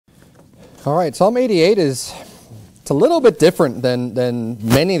All right, Psalm 88 it's a little bit different than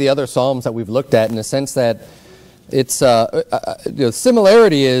many of the other Psalms that we've looked at in the sense that it's the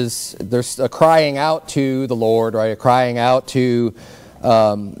similarity is there's a crying out to the Lord, right? A crying out to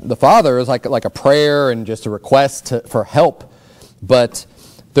the Father is like a prayer and just a request for help, but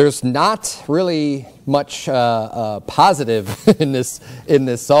there's not really much positive in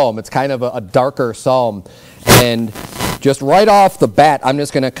this psalm. It's kind of a darker psalm, and just right off the bat, I'm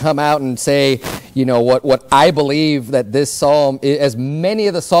just going to come out and say, you know, what I believe that this psalm, as many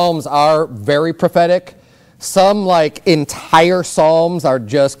of the psalms are very prophetic. Some, like, entire psalms are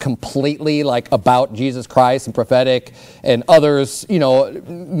just completely, like, about Jesus Christ and prophetic, and others, you know,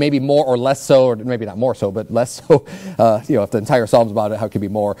 maybe more or less so, or maybe not more so, but less so. You know, if the entire psalm's about it, how could it be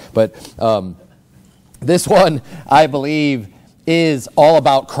more? But this one, I believe, is all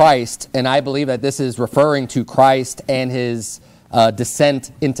about Christ, and I believe that this is referring to Christ and his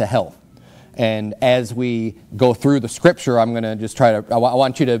descent into hell. And as we go through the scripture, I'm going to just try to, I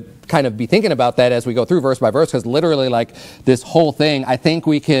want you to kind of be thinking about that as we go through verse by verse, because literally, like, this whole thing, I think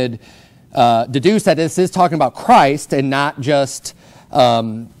we could deduce that this is talking about Christ and not just, you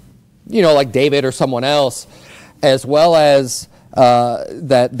know, like David or someone else, as well as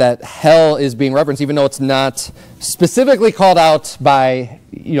that hell is being referenced, even though it's not specifically called out by,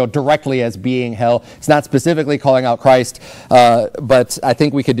 you know, directly as being hell. It's not specifically calling out Christ, but I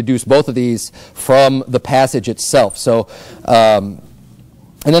think we could deduce both of these from the passage itself. So, and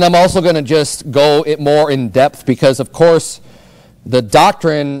then I'm also going to just go it more in depth because, of course, the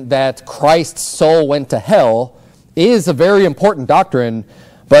doctrine that Christ's soul went to hell is a very important doctrine.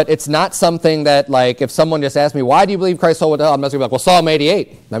 But it's not something that, like, if someone just asked me, why do you believe Christ's soul went to hell? I'm not going to be like, well, Psalm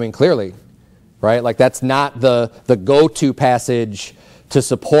 88. I mean, clearly, right? Like, that's not the go-to passage to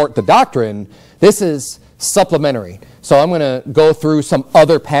support the doctrine. This is supplementary. So I'm going to go through some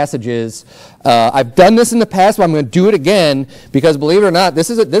other passages. I've done this in the past, but I'm going to do it again because, believe it or not, this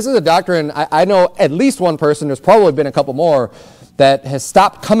is a doctrine. I know at least one person, there's probably been a couple more, that has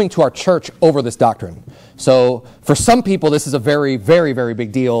stopped coming to our church over this doctrine. So for some people, this is a very, very, very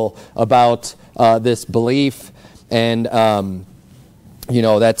big deal about this belief. And, you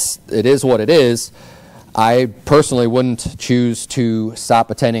know, it is what it is. I personally wouldn't choose to stop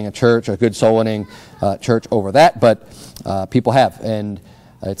attending a church, a good soul-winning church over that, but people have. And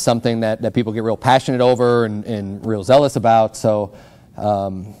it's something that people get real passionate over and real zealous about. So,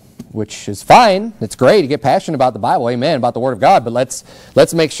 which is fine. It's great to get passionate about the Bible, amen, about the Word of God, but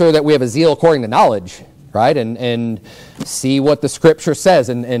let's make sure that we have a zeal according to knowledge, right? And see what the Scripture says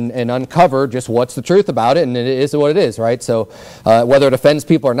and uncover just what's the truth about it, and it is what it is, right? So whether it offends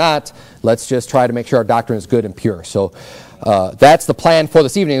people or not, let's just try to make sure our doctrine is good and pure. So that's the plan for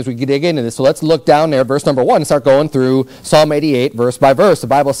this evening as we dig into this. So let's look down there, verse number 1, and start going through Psalm 88, verse by verse. The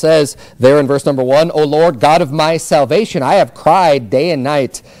Bible says there in verse number 1, O Lord, God of my salvation, I have cried day and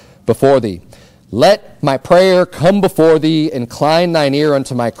night before thee. Let my prayer come before thee, incline thine ear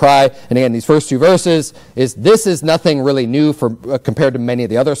unto my cry. And again, these first two verses, this is nothing really new compared to many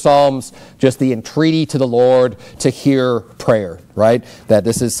of the other Psalms, just the entreaty to the Lord to hear prayer, right? That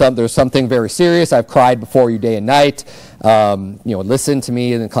there's something very serious. I've cried before you day and night. You know, listen to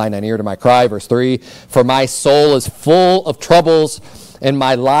me and incline thine ear to my cry. Verse 3, for my soul is full of troubles, and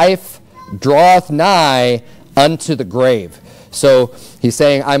my life draweth nigh unto the grave. So he's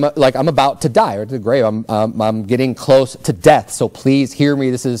saying, I'm about to die, or to the grave. I'm getting close to death. So please hear me.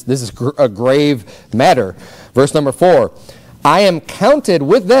 This is a grave matter. Verse number 4, I am counted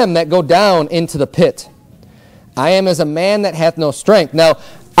with them that go down into the pit. I am as a man that hath no strength. Now,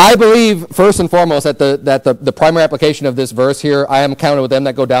 I believe, first and foremost, that the primary application of this verse here, I am counted with them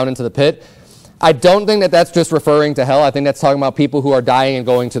that go down into the pit, I don't think that that's just referring to hell. I think that's talking about people who are dying and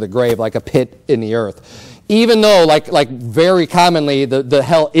going to the grave, like a pit in the earth. Even though, like very commonly, the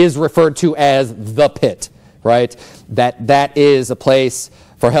hell is referred to as the pit, right? That is a place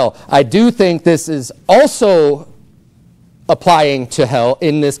for hell. I do think this is also applying to hell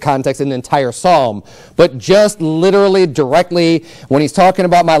in this context in the entire psalm, but just literally directly when he's talking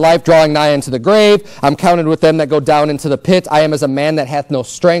about my life drawing nigh into the grave, I'm counted with them that go down into the pit. I am as a man that hath no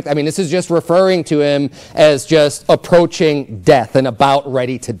strength. I mean, this is just referring to him as just approaching death and about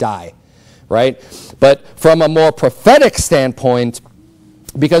ready to die. Right? But from a more prophetic standpoint,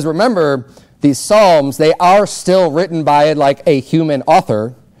 because remember, these Psalms, they are still written by like a human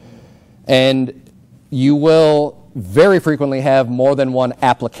author, and you will very frequently have more than one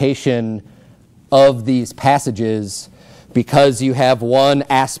application of these passages because you have one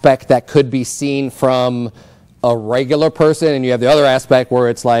aspect that could be seen from a regular person, and you have the other aspect where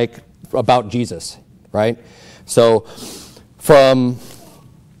it's like about Jesus, right? So from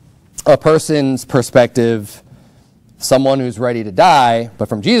a person's perspective, someone who's ready to die, but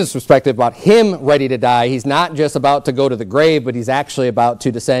from Jesus' perspective, about him ready to die, he's not just about to go to the grave, but he's actually about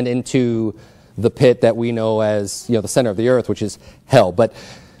to descend into the pit that we know as, the center of the earth, which is hell. But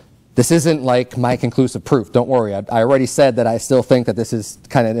this isn't like my conclusive proof. Don't worry. I already said that I still think that this is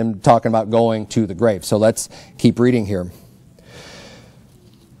kind of him talking about going to the grave. So let's keep reading here.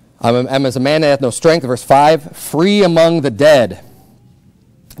 I'm as a man that hath no strength, verse 5, free among the dead,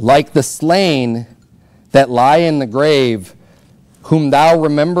 like the slain that lie in the grave, whom thou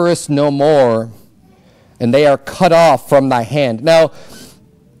rememberest no more, and they are cut off from thy hand. Now,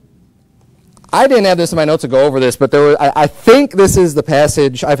 I didn't have this in my notes to go over this, but I think this is the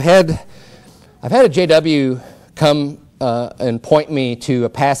passage. I've had a JW come and point me to a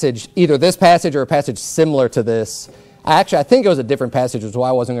passage, either this passage or a passage similar to this. Actually, I think it was a different passage, which is why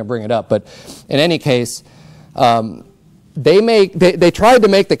I wasn't going to bring it up. But in any case, they tried to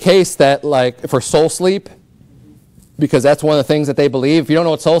make the case that, like, for soul sleep, because that's one of the things that they believe. If you don't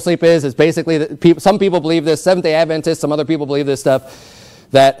know what soul sleep is, it's basically that some people believe this, Seventh-day Adventists, some other people believe this stuff,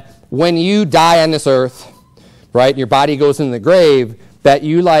 that when you die on this earth, right, your body goes into the grave, that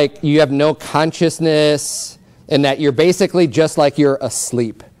you have no consciousness, and that you're basically just like you're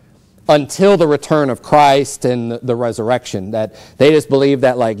asleep until the return of Christ and the resurrection. That they just believe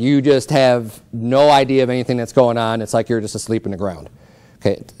that, like, you just have no idea of anything that's going on. It's like you're just asleep in the ground.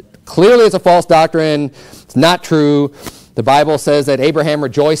 Okay, clearly it's a false doctrine. It's not true. The Bible says that Abraham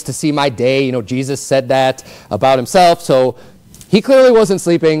rejoiced to see my day. Jesus said that about himself. So he clearly wasn't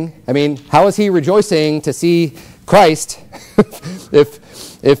sleeping. I mean, how is he rejoicing to see Christ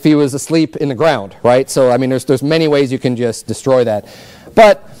if he was asleep in the ground, right? So, I mean, there's many ways you can just destroy that.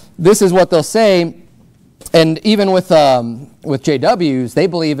 But this is what they'll say, and even with JWs, they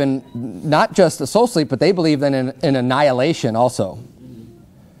believe in not just the soul sleep, but they believe in annihilation also.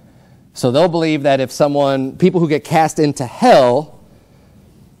 So they'll believe that if people who get cast into hell,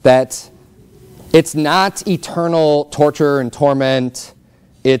 that it's not eternal torture and torment,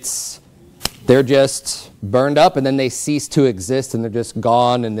 they're just burned up and then they cease to exist and they're just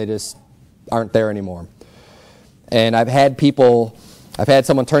gone and they just aren't there anymore. And I've had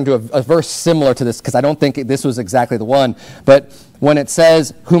someone turn to a verse similar to this, because I don't think this was exactly the one. But when it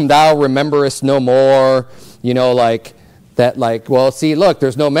says, whom thou rememberest no more, well, see, look,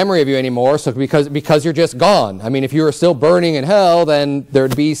 there's no memory of you anymore, so because you're just gone. I mean, if you were still burning in hell, then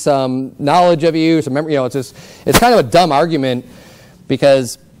there'd be some knowledge of you, some memory. It's kind of a dumb argument,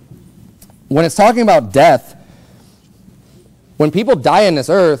 because when it's talking about death, when people die on this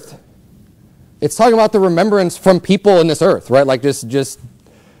earth, it's talking about the remembrance from people in this earth, right? Like just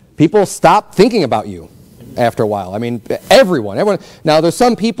people stop thinking about you after a while. I mean, everyone. Now, there's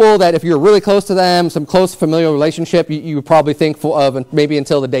some people that if you're really close to them, some close familial relationship, you probably think of maybe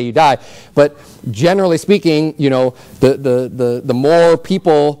until the day you die. But generally speaking, the more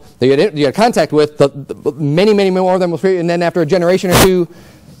people that you had contact with, the many more of them will free. And then after a generation or two,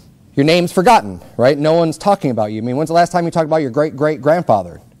 your name's forgotten, right? No one's talking about you. I mean, when's the last time you talked about your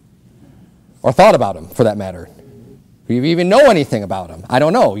great-great-grandfather? Or thought about him, for that matter. Do you even know anything about him? I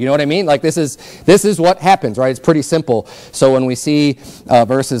don't know. You know what I mean? Like, this is what happens, right? It's pretty simple. So when we see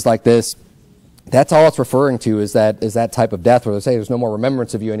verses like this, that's all it's referring to is that type of death where they say there's no more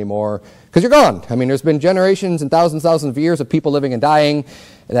remembrance of you anymore because you're gone. I mean, there's been generations and thousands of years of people living and dying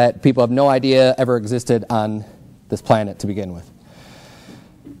that people have no idea ever existed on this planet to begin with.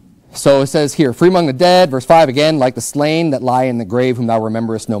 So it says here, free among the dead, verse 5 again, like the slain that lie in the grave whom thou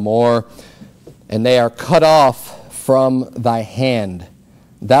rememberest no more, and they are cut off from thy hand.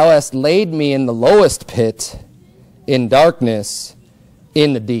 Thou hast laid me in the lowest pit, in darkness,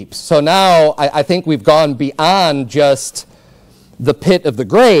 in the deeps. So now I think we've gone beyond just the pit of the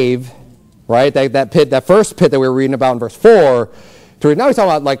grave, right? That first pit that we were reading about in verse 4. Now he's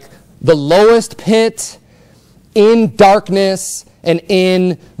talking about like the lowest pit, in darkness, and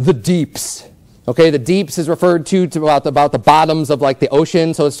in the deeps. Okay, the deeps is referred to about the bottoms of like the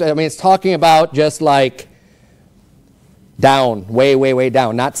ocean. So it's talking about just like down, way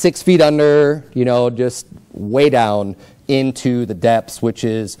down, not 6 feet under, just way down into the depths, which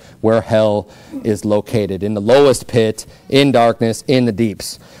is where hell is located, in the lowest pit, in darkness, in the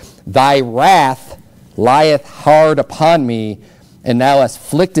deeps. Thy wrath lieth hard upon me, and thou hast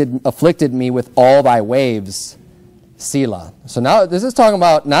afflicted me with all thy waves. Selah. So now this is talking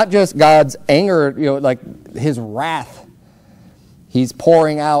about not just God's anger, like his wrath. He's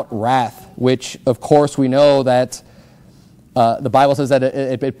pouring out wrath, which of course we know that the Bible says that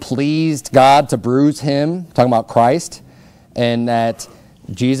it pleased God to bruise him, talking about Christ, and that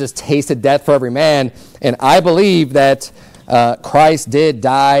Jesus tasted death for every man. And I believe that Christ did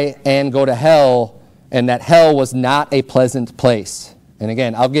die and go to hell, and that hell was not a pleasant place. And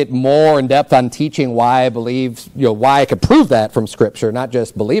again, I'll get more in depth on teaching why I believe, why I could prove that from Scripture, not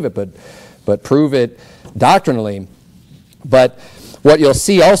just believe it, but prove it doctrinally. But what you'll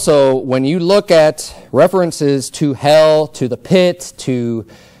see also when you look at references to hell, to the pit, to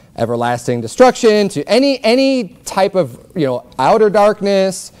everlasting destruction, to any type of outer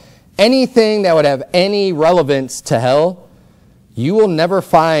darkness, anything that would have any relevance to hell, you will never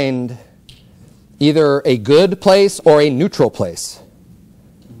find either a good place or a neutral place.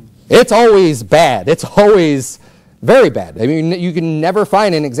 It's always bad. It's always very bad. I mean, you can never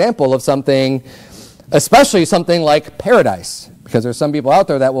find an example of something, especially something like paradise. Because there's some people out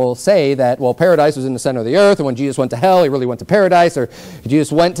there that will say that, well, paradise was in the center of the earth, and when Jesus went to hell, he really went to paradise, or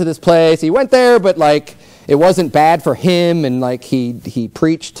Jesus went to this place, he went there, but like it wasn't bad for him, and like he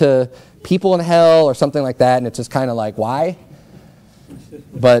preached to people in hell or something like that, and it's just kind of like, why?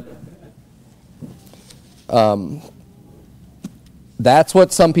 But that's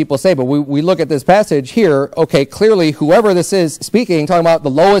what some people say. But we look at this passage here, okay, clearly whoever this is speaking, talking about the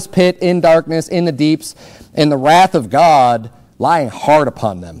lowest pit in darkness, in the deeps, and the wrath of God lying hard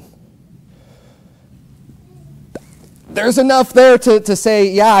upon them. There's enough there to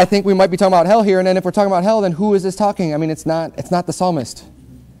say, yeah, I think we might be talking about hell here. And then if we're talking about hell, then who is this talking? I mean, it's not the psalmist.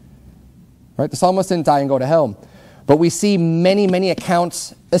 Right? The psalmist didn't die and go to hell. But we see many, many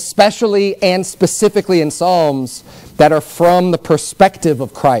accounts, especially and specifically in Psalms, that are from the perspective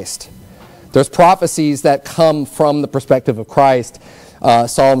of Christ. There's prophecies that come from the perspective of Christ.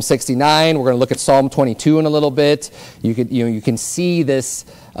 Psalm 69. We're going to look at Psalm 22 in a little bit. You can see this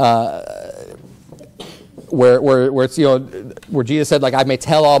where it's where Jesus said, like, I may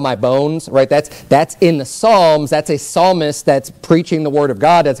tell all my bones. Right? That's in the Psalms. That's a psalmist that's preaching the Word of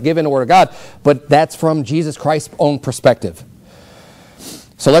God. That's giving the Word of God. But that's from Jesus Christ's own perspective.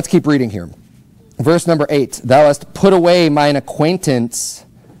 So let's keep reading here. Verse number 8. Thou hast put away mine acquaintance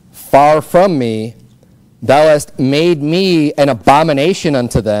far from me. Thou hast made me an abomination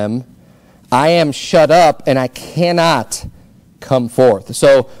unto them. I am shut up, and I cannot come forth.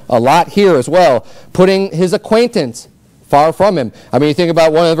 So a lot here as well. Putting his acquaintance far from him. I mean, you think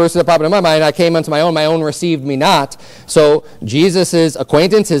about one of the verses that popped in my mind. I came unto my own received me not. So Jesus'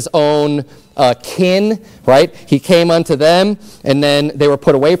 acquaintance, his own kin, right? He came unto them, and then they were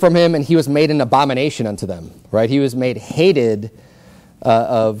put away from him, and he was made an abomination unto them, right? He was made hated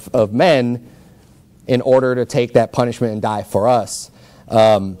of men, in order to take that punishment and die for us.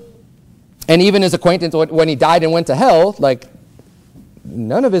 And even his acquaintance, when he died and went to hell, like,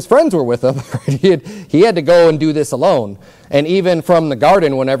 none of his friends were with him. He had to go and do this alone. And even from the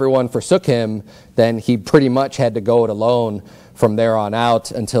garden, when everyone forsook him, then he pretty much had to go it alone from there on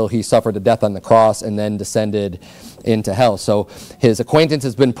out until he suffered the death on the cross and then descended into hell. So his acquaintance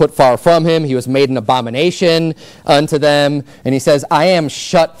has been put far from him. He was made an abomination unto them. And he says, I am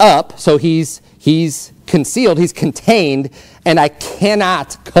shut up. So he's concealed, he's contained, and I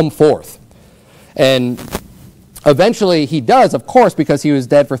cannot come forth. And eventually he does, of course, because he was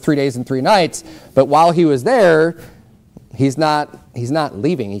dead for 3 days and 3 nights. But while he was there, he's not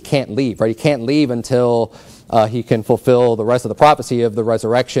leaving. He can't leave, right? He can't leave until he can fulfill the rest of the prophecy of the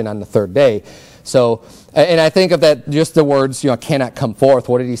resurrection on the 3rd day. So, and I think of that, just the words, cannot come forth.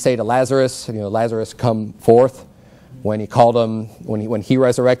 What did he say to Lazarus? Lazarus, come forth. When he called him, when he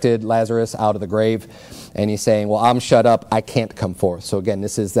resurrected Lazarus out of the grave, and he's saying, well, I'm shut up, I can't come forth. So again,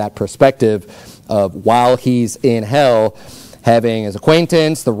 this is that perspective of while he's in hell, having his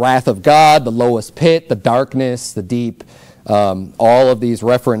acquaintance, the wrath of God, the lowest pit, the darkness, the deep, all of these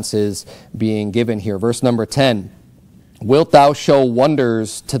references being given here. Verse number 10, wilt thou show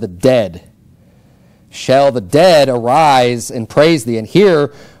wonders to the dead? Shall the dead arise and praise thee? And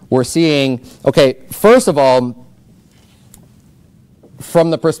here we're seeing, okay, first of all,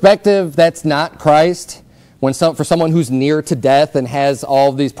 from the perspective that's not Christ, for someone who's near to death and has all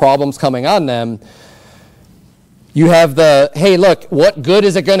of these problems coming on them, you have the, hey, look, what good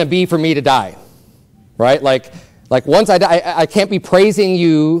is it going to be for me to die? Right? Like once I die, I can't be praising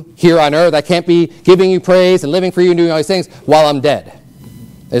you here on earth. I can't be giving you praise and living for you and doing all these things while I'm dead,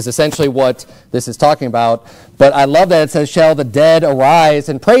 is essentially what this is talking about. But I love that it says, shall the dead arise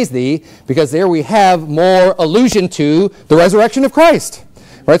and praise thee, because there we have more allusion to the resurrection of Christ.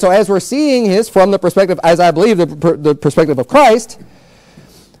 Right? So as we're seeing his from the perspective, as I believe, the perspective of Christ,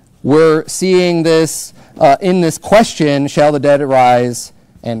 we're seeing this in this question, shall the dead arise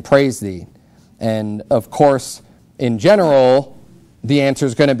and praise thee? And of course, in general, the answer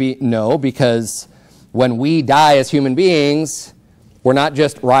is going to be no, because when we die as human beings, we're not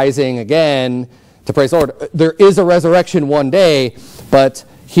just rising again to praise the Lord. There is a resurrection one day, but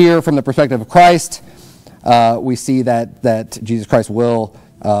here from the perspective of Christ, we see that Jesus Christ will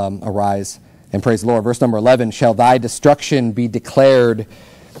arise and praise the Lord. Verse number 11, shall thy destruction be declared,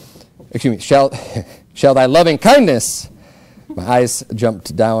 shall thy loving kindness, my eyes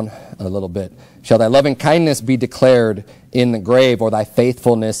jumped down a little bit, shall thy loving kindness be declared in the grave, or thy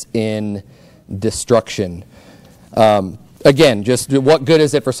faithfulness in destruction. Again, just what good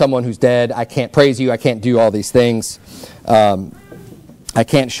is it for someone who's dead? I can't praise you. I can't do all these things. I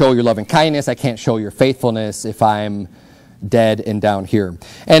can't show your loving kindness. I can't show your faithfulness if I'm dead and down here.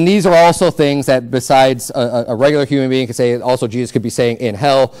 And these are also things that besides a regular human being could say, also Jesus could be saying in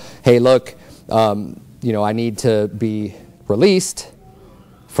hell, hey, look, I need to be released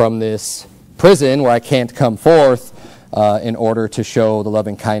from this prison where I can't come forth in order to show the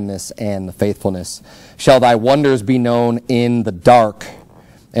loving kindness and the faithfulness. Shall thy wonders be known in the dark,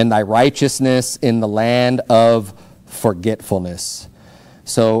 and thy righteousness in the land of forgetfulness.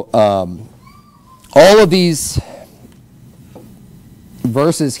 So all of these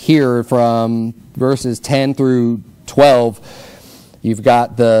verses here from verses 10 through 12, you've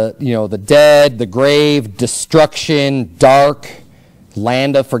got the dead, the grave, destruction, dark,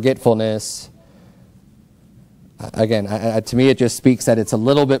 land of forgetfulness. Again, to me it just speaks that it's a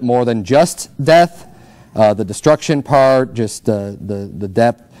little bit more than just death. The destruction part, just the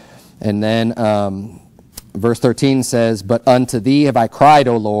depth. And then verse 13 says, but unto thee have I cried,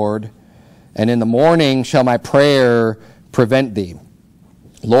 O Lord, and in the morning shall my prayer prevent thee.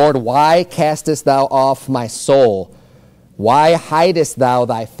 Lord, why castest thou off my soul? Why hidest thou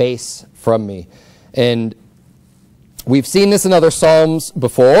thy face from me? And we've seen this in other Psalms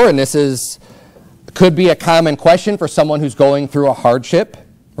before, and this could be a common question for someone who's going through a hardship,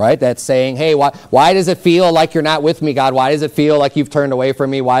 right? That's saying, hey, why does it feel like you're not with me, God? Why does it feel like you've turned away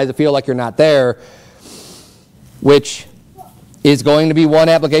from me? Why does it feel like you're not there? Which is going to be one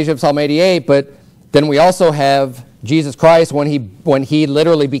application of Psalm 88, but then we also have Jesus Christ when he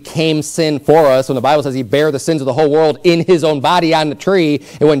literally became sin for us. When the Bible says he bare the sins of the whole world in his own body on the tree,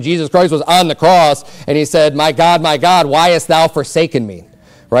 and when Jesus Christ was on the cross and he said, my God, why hast thou forsaken me?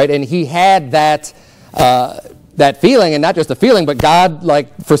 Right? And he had that feeling, and not just a feeling, but God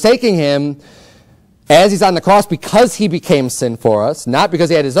forsaking him as he's on the cross because he became sin for us, not because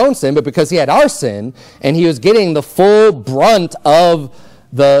he had his own sin, but because he had our sin, and he was getting the full brunt of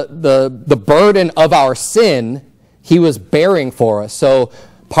the burden of our sin he was bearing for us. So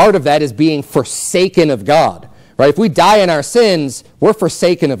part of that is being forsaken of God, right? If we die in our sins, we're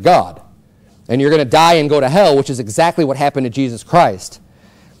forsaken of God. And you're going to die and go to hell, which is exactly what happened to Jesus Christ.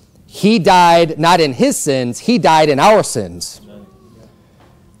 He died not in his sins, he died in our sins.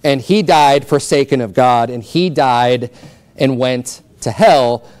 And he died forsaken of God, and he died and went to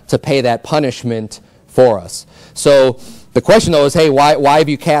hell to pay that punishment for us. So the question, though, is, hey, why have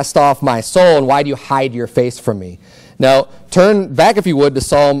you cast off my soul, and why do you hide your face from me? Now, turn back, if you would, to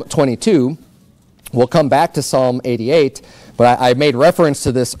Psalm 22. We'll come back to Psalm 88, but I made reference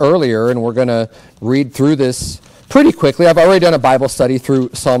to this earlier, and we're going to read through this pretty quickly. I've already done a Bible study through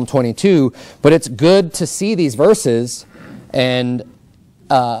Psalm 22, but it's good to see these verses and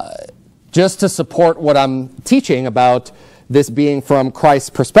just to support what I'm teaching about this being from Christ's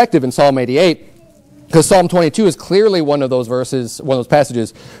perspective in Psalm 88. Because Psalm 22 is clearly one of those verses, one of those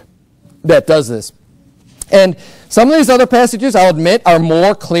passages that does this. And some of these other passages, I'll admit, are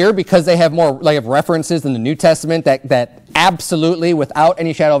more clear because they have more references in the New Testament that absolutely, without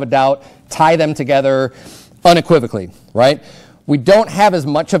any shadow of a doubt, tie them together unequivocally, right? We don't have as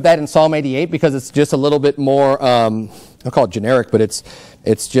much of that in Psalm 88 because it's just a little bit more, I'll call it generic, but it's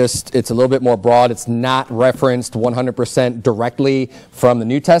a little bit more broad. It's not referenced 100% directly from the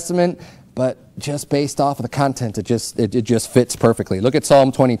New Testament, but just based off of the content, it just fits perfectly. Look at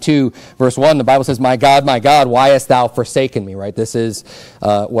Psalm 22, verse 1. The Bible says, my God, why hast thou forsaken me? Right? This is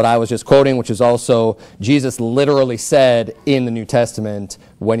what I was just quoting, which is also Jesus literally said in the New Testament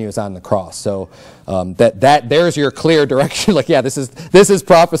when he was on the cross. So there's your clear direction. This is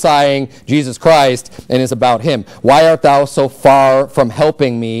prophesying Jesus Christ and is about him. Why art thou so far from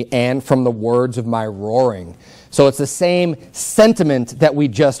helping me and from the words of my roaring? So it's the same sentiment that we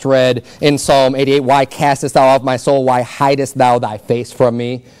just read in Psalm 88. Why castest thou off my soul? Why hidest thou thy face from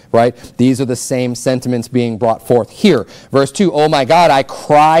me? Right? These are the same sentiments being brought forth here. Verse 2, O my God, I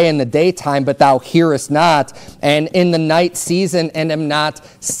cry in the daytime, but thou hearest not, and in the night season, and am not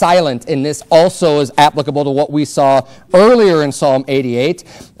silent. And this also is applicable to what we saw earlier in Psalm 88.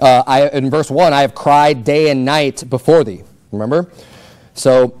 In verse 1, I have cried day and night before thee. Remember?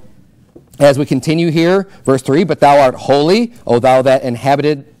 So as we continue here, verse 3, but thou art holy, O thou that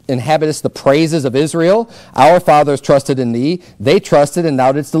inhabitest the praises of Israel. Our fathers trusted in thee. They trusted, and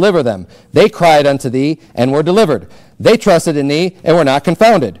thou didst deliver them. They cried unto thee, and were delivered. They trusted in thee, and were not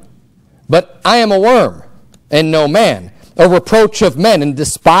confounded. But I am a worm, and no man, a reproach of men, and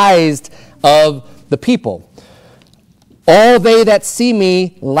despised of the people. All they that see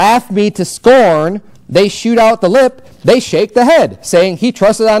me laugh me to scorn. They shoot out the lip, they shake the head, saying, he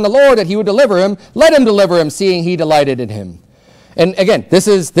trusted on the Lord that he would deliver him. Let him deliver him, seeing he delighted in him. And again, this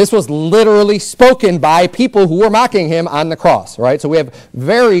was literally spoken by people who were mocking him on the cross, right? So we have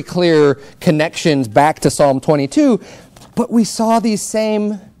very clear connections back to Psalm 22, but we saw these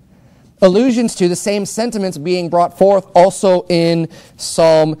same allusions to the same sentiments being brought forth also in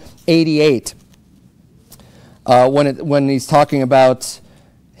Psalm 88. When he's talking about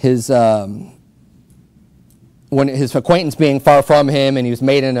his when his acquaintance being far from him and he was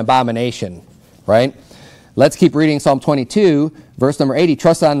made an abomination, right? Let's keep reading Psalm 22, verse number 80.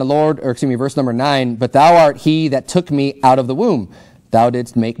 Trust on the Lord, or excuse me, verse number 9. But thou art he that took me out of the womb. Thou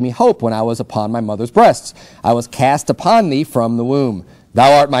didst make me hope when I was upon my mother's breasts. I was cast upon thee from the womb.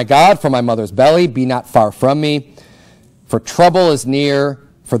 Thou art my God from my mother's belly. Be not far from me. For trouble is near,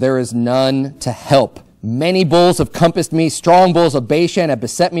 for there is none to help. Many bulls have compassed me, strong bulls of Bashan have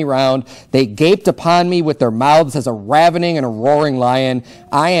beset me round. They gaped upon me with their mouths as a ravening and a roaring lion.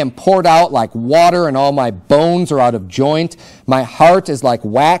 I am poured out like water, and all my bones are out of joint. My heart is like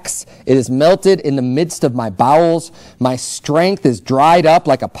wax. It is melted in the midst of my bowels. My strength is dried up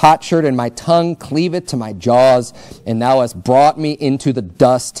like a potsherd, and my tongue cleaveth to my jaws. And thou hast brought me into the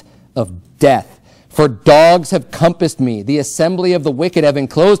dust of death. For dogs have compassed me. The assembly of the wicked have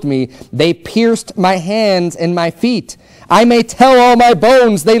enclosed me. They pierced my hands and my feet. I may tell all my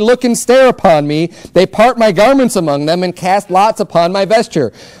bones. They look and stare upon me. They part my garments among them and cast lots upon my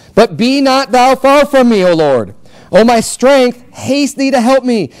vesture. But be not thou far from me, O Lord. O my strength, haste thee to help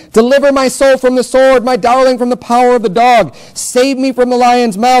me. Deliver my soul from the sword, my darling from the power of the dog. Save me from the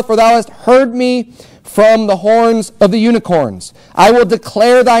lion's mouth, for thou hast heard me from the horns of the unicorns. I will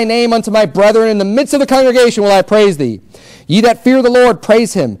declare thy name unto my brethren. In the midst of the congregation will I praise thee. Ye that fear the Lord,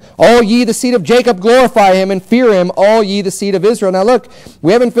 praise him. All ye the seed of Jacob, glorify him and fear him, all ye the seed of Israel. Now look,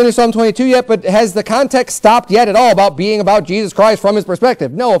 we haven't finished Psalm 22 yet, but has the context stopped yet at all about being about Jesus Christ from his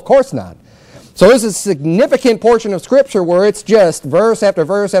perspective? No, of course not. So this is a significant portion of Scripture where it's just verse after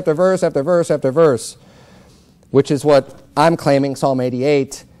verse after verse after verse after verse, which is what I'm claiming Psalm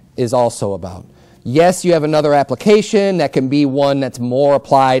 88 is also about. Yes, you have another application that can be one that's more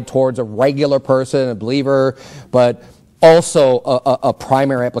applied towards a regular person, a believer, but also a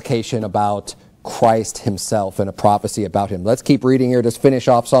primary application about Christ himself and a prophecy about him. Let's keep reading here. Just finish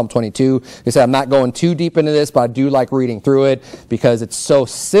off Psalm 22. Like I said, I'm not going too deep into this, but I do like reading through it because it's so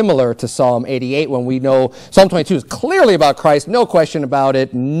similar to Psalm 88 when we know Psalm 22 is clearly about Christ. No question about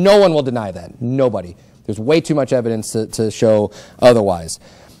it. No one will deny that. Nobody. There's way too much evidence to show otherwise.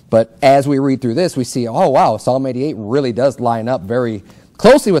 But as we read through this, we see, oh, wow, Psalm 88 really does line up very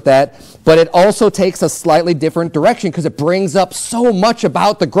closely with that. But it also takes a slightly different direction because it brings up so much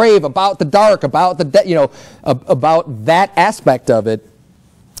about the grave, about the dark, about the about that aspect of it,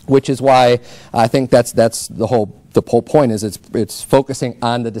 which is why I think that's the whole point is it's focusing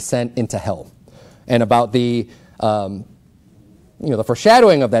on the descent into hell and about the the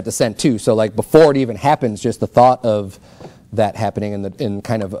foreshadowing of that descent too. So like before it even happens, just the thought of that happening in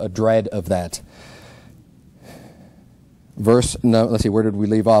kind of a dread of that. Let's see, where did we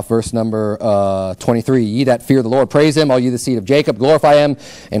leave off? Verse number 23. Ye that fear the Lord, praise him, all ye the seed of Jacob, glorify him,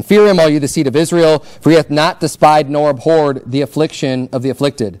 and fear him, all ye the seed of Israel. For he hath not despised nor abhorred the affliction of the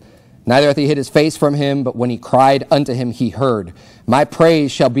afflicted. Neither hath he hid his face from him, but when he cried unto him, he heard. My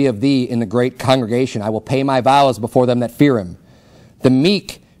praise shall be of thee in the great congregation. I will pay my vows before them that fear him. The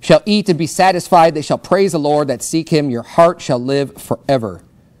meek shall eat and be satisfied. They shall praise the Lord that seek him. Your heart shall live forever.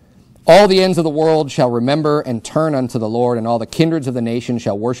 All the ends of the world shall remember and turn unto the Lord, and all the kindreds of the nations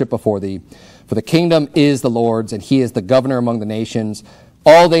shall worship before thee. For the kingdom is the Lord's, and he is the governor among the nations.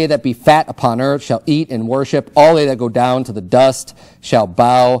 All they that be fat upon earth shall eat and worship. All they that go down to the dust shall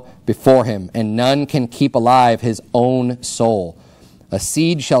bow before him, and none can keep alive his own soul. A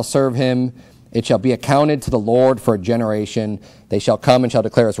seed shall serve him. It shall be accounted to the Lord for a generation. They shall come and shall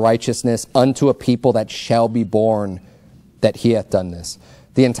declare his righteousness unto a people that shall be born, that he hath done this.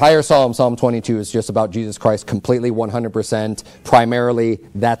 The entire Psalm 22, is just about Jesus Christ completely, 100%. Primarily,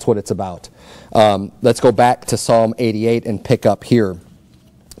 that's what it's about. Let's go back to Psalm 88 and pick up here.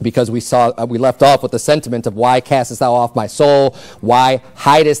 Because we left off with the sentiment of why castest thou off my soul? Why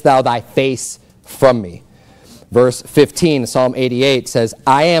hidest thou thy face from me? Verse 15, Psalm 88 says,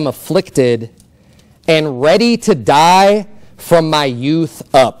 I am afflicted and ready to die, from my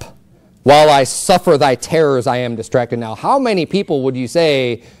youth up. While I suffer thy terrors, I am distracted. Now, how many people would you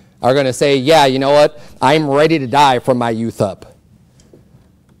say are going to say, yeah, you know what? I'm ready to die from my youth up.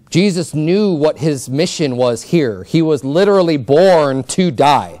 Jesus knew what his mission was here. He was literally born to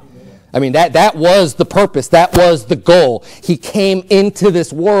die. I mean, that was the purpose. That was the goal. He came into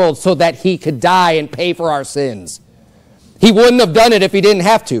this world so that he could die and pay for our sins. He wouldn't have done it if he didn't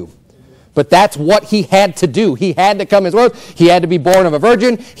have to. But that's what he had to do. He had to come in this world. He had to be born of a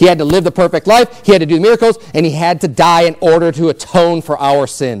virgin. He had to live the perfect life. He had to do miracles. And he had to die in order to atone for our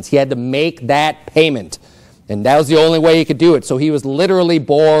sins. He had to make that payment. And that was the only way he could do it. So he was literally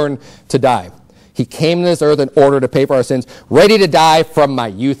born to die. He came to this earth in order to pay for our sins, ready to die from my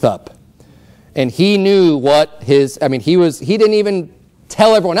youth up. And he knew what he didn't even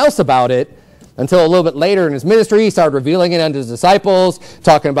tell everyone else about it until a little bit later in his ministry. He started revealing it unto his disciples,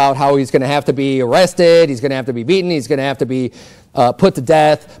 talking about how he's going to have to be arrested, he's going to have to be beaten, he's going to have to be put to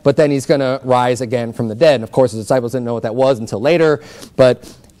death, but then he's going to rise again from the dead. And of course, his disciples didn't know what that was until later, but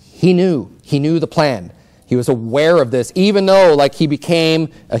he knew the plan. He was aware of this, even though he became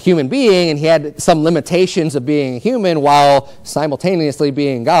a human being and he had some limitations of being a human while simultaneously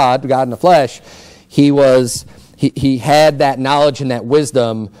being God in the flesh. He had that knowledge and that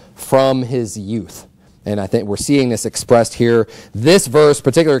wisdom from his youth. And I think we're seeing this expressed here. This verse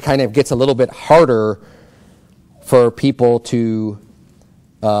particularly kind of gets a little bit harder for people to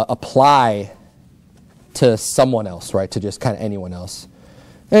apply to someone else, right? To just kind of anyone else.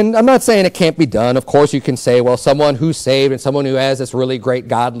 And I'm not saying it can't be done. Of course, you can say, well, someone who's saved and someone who has this really great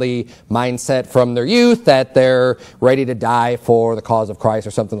godly mindset from their youth, that they're ready to die for the cause of Christ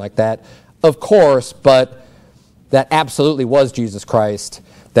or something like that. Of course, but that absolutely was Jesus Christ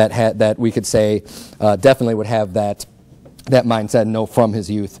that we could say definitely would have that mindset, no, from his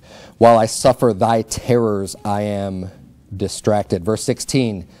youth. While I suffer thy terrors, I am distracted. Verse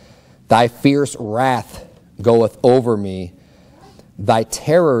 16, thy fierce wrath goeth over me. Thy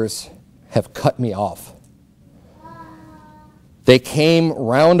terrors have cut me off. They came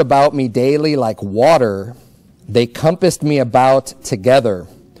round about me daily like water. They compassed me about together.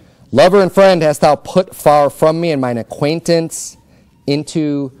 Lover and friend hast thou put far from me, and mine acquaintance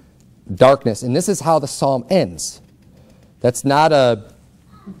into darkness. And this is how the psalm ends. That's not a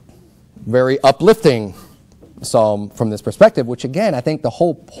very uplifting psalm from this perspective, which again, I think the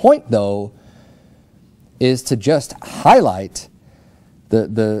whole point, though, is to just highlight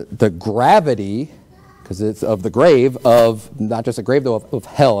the gravity, because it's of the grave, of not just a grave though, of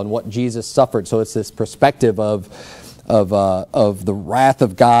hell and what Jesus suffered. So it's this perspective of the wrath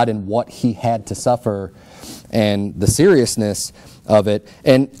of God and what he had to suffer and the seriousness of it.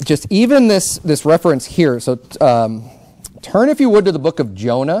 And just even this reference here. So turn, if you would, to the book of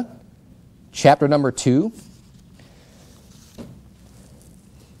Jonah, chapter number 2.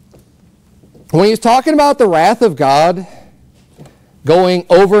 When he's talking about the wrath of God going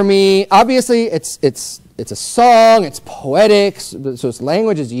over me, obviously it's a song, it's poetic, so its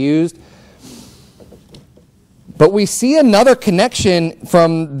language is used. But we see another connection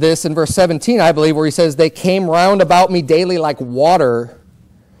from this in verse 17, I believe, where he says, they came round about me daily like water.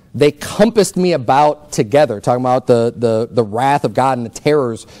 They compassed me about together, talking about the wrath of God and the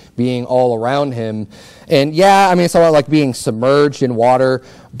terrors being all around him. And yeah, I mean, it's all like being submerged in water,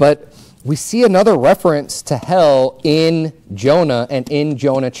 but we see another reference to hell in Jonah and in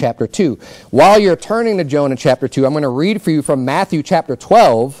Jonah chapter 2. While you're turning to Jonah chapter 2, I'm going to read for you from Matthew chapter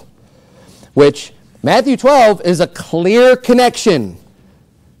 12, which Matthew 12 is a clear connection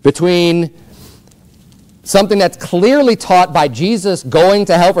between something that's clearly taught by Jesus going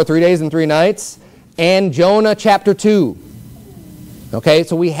to hell for 3 days and 3 nights and Jonah chapter 2. Okay,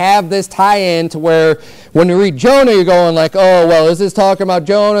 so we have this tie-in to where when you read Jonah, you're going like, oh, well, is this talking about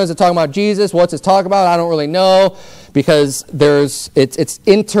Jonah? Is it talking about Jesus? What's it talking about? I don't really know, because it's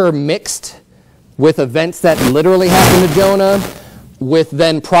intermixed with events that literally happened to Jonah with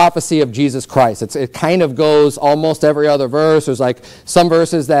then prophecy of Jesus Christ. It kind of goes almost every other verse. There's like some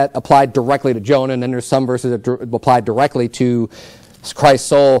verses that apply directly to Jonah, and then there's some verses that apply directly to Christ's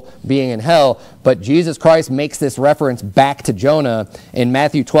soul being in hell. But Jesus Christ makes this reference back to Jonah. In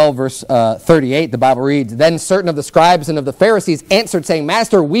Matthew 12, verse 38, the Bible reads, then certain of the scribes and of the Pharisees answered, saying,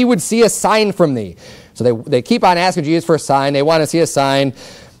 Master, we would see a sign from thee. So they keep on asking Jesus for a sign. They want to see a sign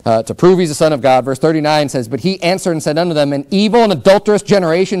to prove he's the Son of God. Verse 39 says, but he answered and said unto them, an evil and adulterous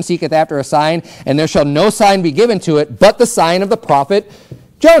generation seeketh after a sign, and there shall no sign be given to it, but the sign of the prophet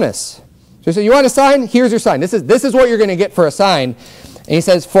Jonas. So he said, you want a sign? Here's your sign. This is what you're going to get for a sign. And he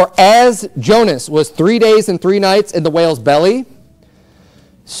says, for as Jonas was 3 days and 3 nights in the whale's belly,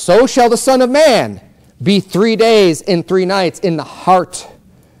 so shall the Son of Man be 3 days and 3 nights in the heart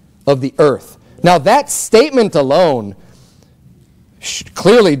of the earth. Now that statement alone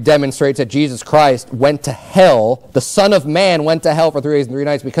clearly demonstrates that Jesus Christ went to hell. The Son of Man went to hell for 3 days and 3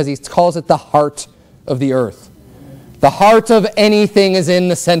 nights because he calls it the heart of the earth. The heart of anything is in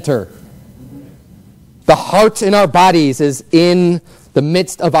the center. The heart in our bodies is in the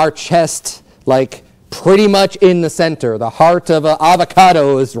midst of our chest, like pretty much in the center. The heart of an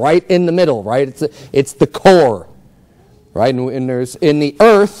avocado is right in the middle, right? It's the core, right? And there's in the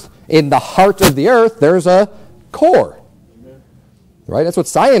earth, in the heart of the earth, there's a core. Right? That's what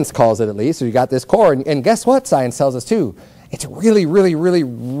science calls it, at least. So you got this core. And guess what science tells us, too? It's really, really, really,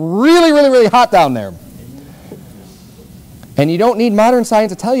 really, really, really hot down there. And you don't need modern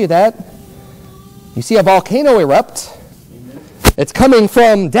science to tell you that. You see a volcano erupt. It's coming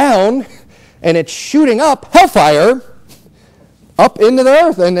from down, and it's shooting up hellfire up into the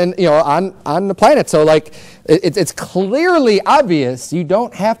earth and you know, on the planet. So, like, it's clearly obvious. You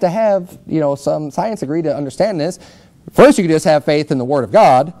don't have to have, you know, some science degree to understand this. First, you can just have faith in the Word of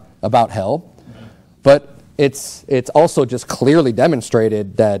God about hell, but it's also just clearly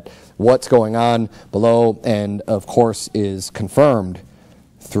demonstrated that what's going on below, and of course, is confirmed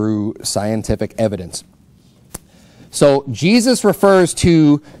through scientific evidence. So Jesus refers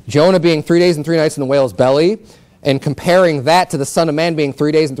to Jonah being 3 days and 3 nights in the whale's belly, and comparing that to the Son of Man being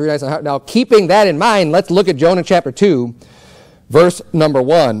 3 days and 3 nights. Now, keeping that in mind, let's look at Jonah chapter 2, verse number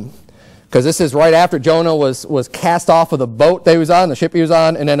 1. Because this is right after Jonah was cast off of the boat that he was on, the ship he was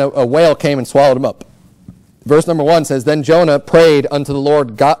on, and then a whale came and swallowed him up. Verse number 1 says, Then Jonah prayed unto the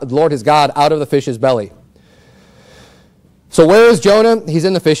Lord his God out of the fish's belly. So where is Jonah? He's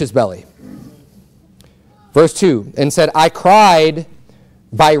in the fish's belly. Verse 2, and said, I cried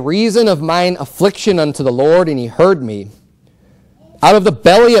by reason of mine affliction unto the Lord, and he heard me. Out of the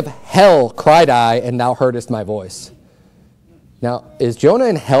belly of hell cried I, and thou heardest my voice. Now, is Jonah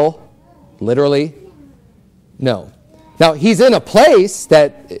in hell? Literally? No. Now, he's in a place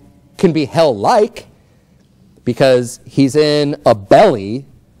that can be hell-like because he's in a belly,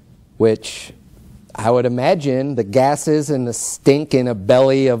 which I would imagine the gases and the stink in a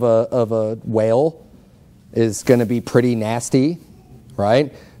belly of a whale is going to be pretty nasty,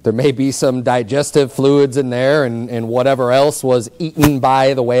 right? There may be some digestive fluids in there and whatever else was eaten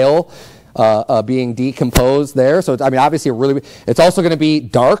by the whale being decomposed there. So, I mean, obviously, it's also going to be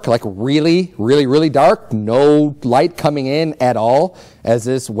dark, like really, really, really dark. No light coming in at all. As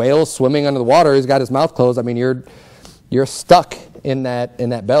this whale swimming under the water, he's got his mouth closed. I mean, you're stuck in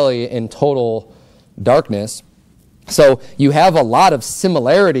that belly in total darkness. So you have a lot of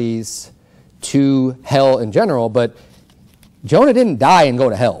similarities to hell in general, but Jonah didn't die and go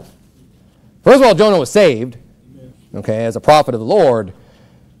to hell. First of all, Jonah was saved, okay, as a prophet of the Lord.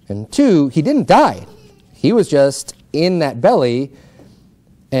 And 2, he didn't die. He was just in that belly.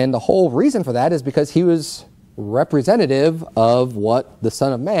 And the whole reason for that is because he was representative of what the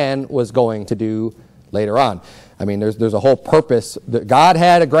Son of Man was going to do later on. I mean, there's a whole purpose. God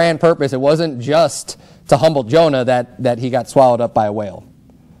had a grand purpose. It wasn't just to humble Jonah that he got swallowed up by a whale,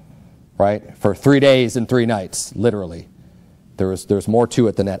 right? For 3 days and 3 nights, literally. There's more to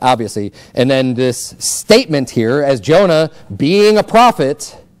it than that, obviously. And then this statement here, as Jonah, being a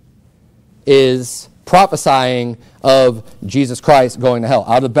prophet, is prophesying of Jesus Christ going to hell.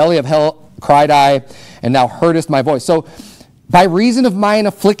 Out of the belly of hell cried I, and thou heardest my voice. So, by reason of mine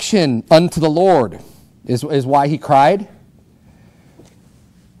affliction unto the Lord is why he cried.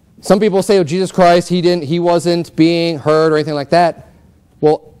 Some people say, oh, Jesus Christ, he wasn't being heard or anything like that.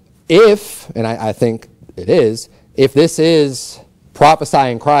 Well, and I think it is, if this is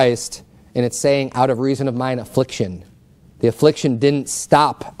prophesying Christ, and it's saying out of reason of mine affliction, the affliction didn't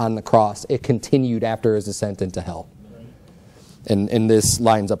stop on the cross. It continued after his descent into hell. And this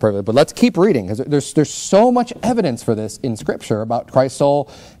lines up perfectly. But let's keep reading, because there's so much evidence for this in Scripture about Christ's soul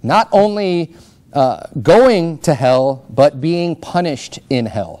not only going to hell, but being punished in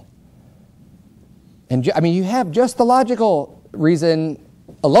hell. And I mean, you have just the logical reason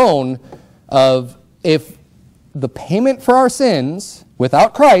alone of if the payment for our sins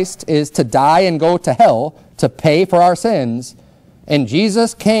without Christ is to die and go to hell, to pay for our sins, and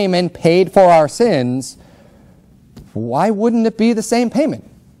Jesus came and paid for our sins, why wouldn't it be the same payment?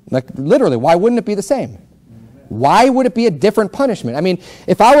 Like, literally, why wouldn't it be the same? Why would it be a different punishment? I mean,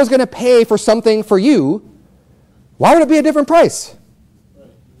 if I was going to pay for something for you, why would it be a different price?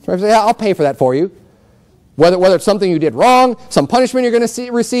 So I say, yeah, I'll pay for that for you. Whether it's something you did wrong, some punishment you're going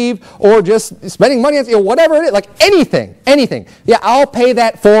to receive, or just spending money on, whatever it is, like anything. Yeah, I'll pay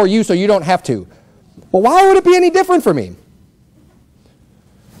that for you so you don't have to. Well, why would it be any different for me?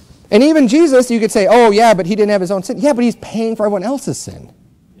 And even Jesus, you could say, oh yeah, but he didn't have his own sin. Yeah, but he's paying for everyone else's sin.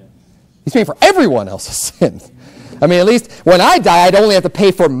 Yeah. He's paying for everyone else's sin. I mean, at least when I die, I'd only have to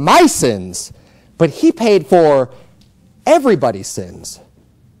pay for my sins. But he paid for everybody's sins.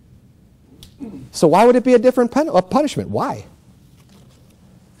 So why would it be a different punishment? Why?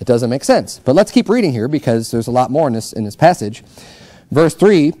 It doesn't make sense. But let's keep reading here because there's a lot more in this passage. Verse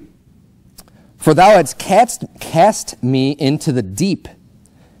 3, for thou hadst cast me into the deep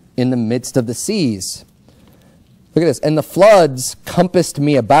in the midst of the seas. Look at this. And the floods compassed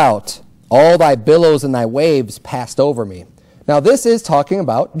me about. All thy billows and thy waves passed over me. Now this is talking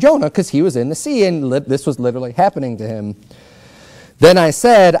about Jonah because he was in the sea and this was literally happening to him. Then I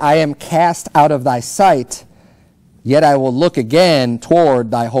said, I am cast out of thy sight, yet I will look again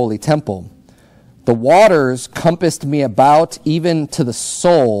toward thy holy temple. The waters compassed me about, even to the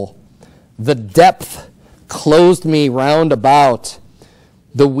soul. The depth closed me round about.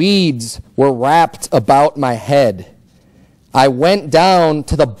 The weeds were wrapped about my head. I went down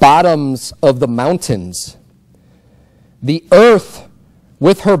to the bottoms of the mountains. The earth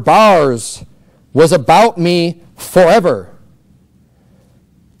with her bars was about me forever.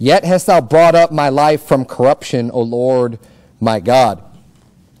 Yet hast thou brought up my life from corruption, O Lord my God.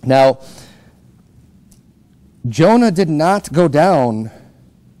 Now, Jonah did not go down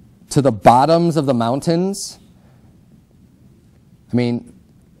to the bottoms of the mountains. I mean,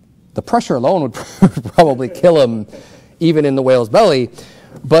 the pressure alone would probably kill him even in the whale's belly.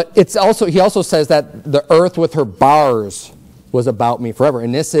 But it's also, he also says that the earth with her bars was about me forever.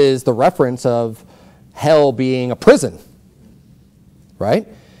 And this is the reference of hell being a prison, right?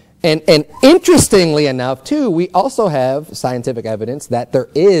 And interestingly enough, too, we also have scientific evidence that there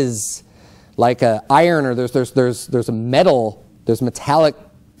is like a iron or there's a metal, there's metallic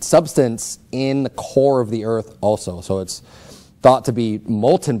substance in the core of the earth also. So it's thought to be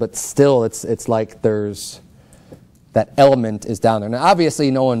molten, but still it's like there's that element is down there. Now, obviously,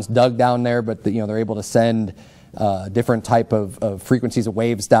 no one's dug down there, but they're able to send different type of frequencies of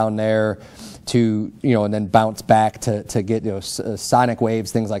waves down there to and then bounce back to get sonic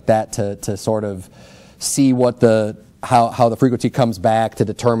waves, things like that, to sort of see what how the frequency comes back to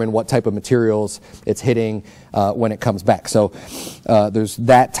determine what type of materials it's hitting when it comes back. So there's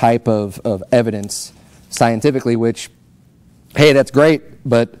that type of evidence scientifically, which, hey, that's great,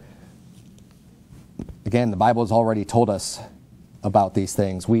 but again, the Bible has already told us about these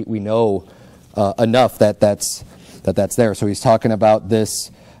things. We know enough that's there. So he's talking about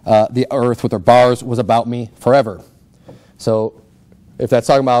this, the earth with her bars was about me forever. So if that's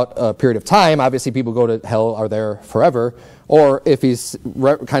talking about a period of time, obviously people go to hell are there forever. Or if he's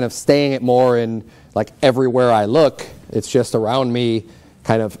kind of staying it more in like everywhere I look, it's just around me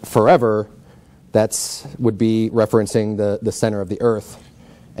kind of forever, would be referencing the center of the earth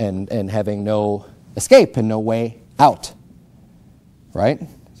and having no escape and no way out. Right?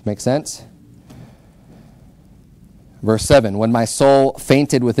 Does it make sense? Verse 7, when my soul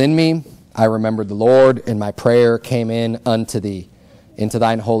fainted within me, I remembered the Lord, and my prayer came in unto thee, into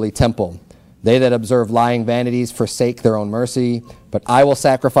thine holy temple. They that observe lying vanities forsake their own mercy, but I will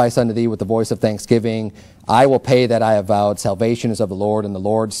sacrifice unto thee with the voice of thanksgiving. I will pay that I have vowed. Salvation is of the Lord. And the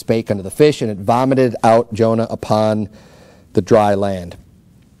Lord spake unto the fish, and it vomited out Jonah upon the dry land.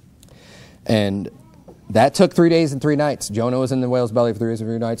 And that took 3 days and 3 nights. Jonah was in the whale's belly for 3 days and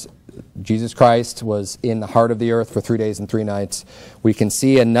 3 nights. Jesus Christ was in the heart of the earth for 3 days and 3 nights. We can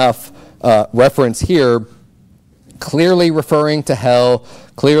see enough reference here, clearly referring to hell,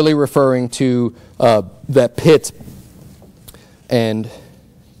 clearly referring to that pit. And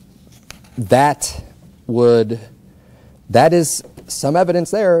that is some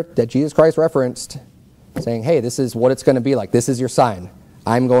evidence there that Jesus Christ referenced, saying, hey, this is what it's going to be like. This is your sign.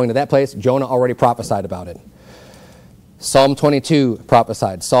 I'm going to that place. Jonah already prophesied about it. Psalm 22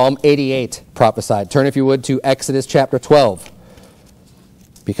 prophesied. Psalm 88 prophesied. Turn, if you would, to Exodus chapter 12.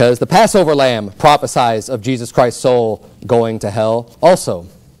 Because the Passover lamb prophesies of Jesus Christ's soul going to hell also.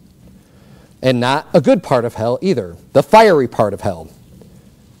 And not a good part of hell either. The fiery part of hell.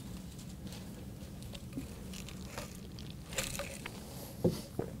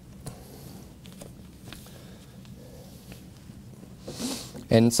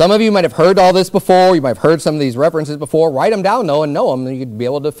 And some of you might have heard all this before. You might have heard some of these references before. Write them down, though, and know them. And you'd be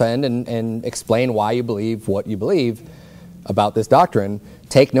able to defend and explain why you believe what you believe about this doctrine.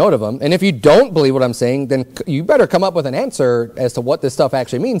 Take note of them. And if you don't believe what I'm saying, then you better come up with an answer as to what this stuff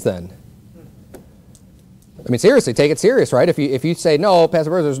actually means then. I mean, seriously, take it serious, right? If you say, no,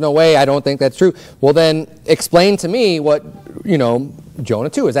 Pastor Berzins, there's no way, I don't think that's true. Well, then explain to me what, Jonah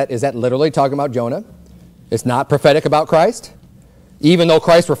 2. Is that literally talking about Jonah? It's not prophetic about Christ? even though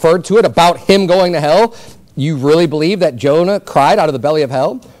Christ referred to it about him going to hell, you really believe that Jonah cried out of the belly of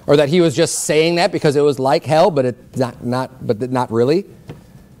hell? Or that he was just saying that because it was like hell, but it's not really?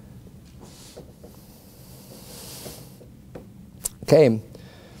 Okay.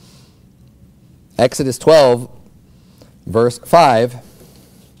 Exodus 12, verse 5.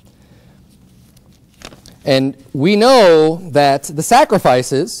 And we know that the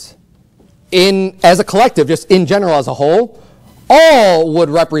sacrifices, as a collective, just in general as a whole, all would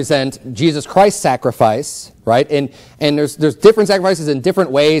represent Jesus Christ's sacrifice, right? And there's different sacrifices in different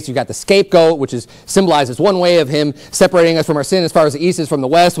ways. You've got the scapegoat, which is symbolized as one way of him separating us from our sin as far as the east is from the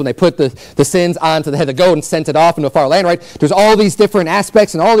west, when they put the sins onto the head of the goat and sent it off into a far land, right? There's all these different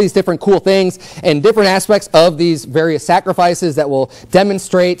aspects and all these different cool things and different aspects of these various sacrifices that will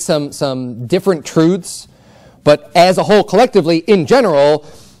demonstrate some different truths. But as a whole, collectively, in general,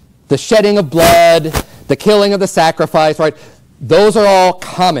 the shedding of blood, the killing of the sacrifice, right? Those are all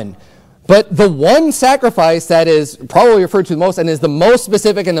common. But the one sacrifice that is probably referred to the most and is the most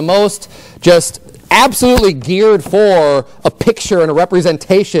specific and the most just absolutely geared for a picture and a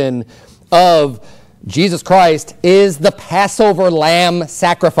representation of Jesus Christ is the Passover lamb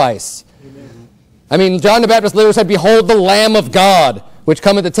sacrifice. Amen. I mean, John the Baptist literally said, "Behold the Lamb of God, which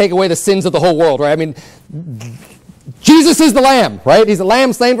cometh to take away the sins of the whole world," right? I mean, Jesus is the Lamb, right? He's the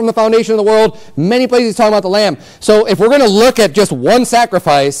Lamb slain from the foundation of the world. Many places he's talking about the Lamb. So if we're going to look at just one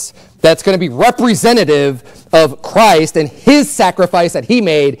sacrifice that's going to be representative of Christ and his sacrifice that he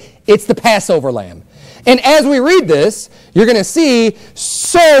made, it's the Passover Lamb. And as we read this, you're going to see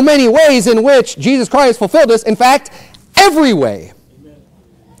so many ways in which Jesus Christ fulfilled this. In fact, every way.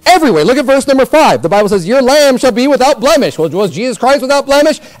 Every way. Look at verse number 5. The Bible says, "Your lamb shall be without blemish." Well, was Jesus Christ without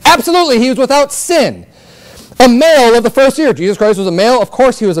blemish? Absolutely, he was without sin. A male of the first year. Jesus Christ was a male? Of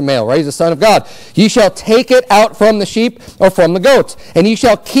course he was a male, right? He's the Son of God. "Ye shall take it out from the sheep or from the goats, and ye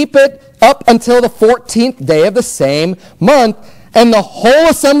shall keep it up until the 14th day of the same month, and the whole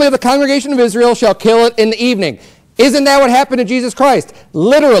assembly of the congregation of Israel shall kill it in the evening." Isn't that what happened to Jesus Christ?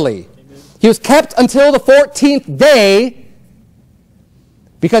 Literally. Amen. He was kept until the 14th day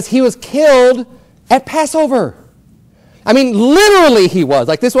because he was killed at Passover. I mean, literally he was.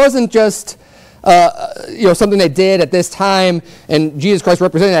 Like, this wasn't just something they did at this time and Jesus Christ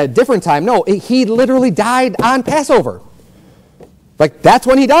represented at a different time. No, he literally died on Passover. Like, that's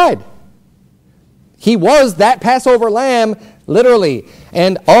when he died. He was that Passover lamb, literally.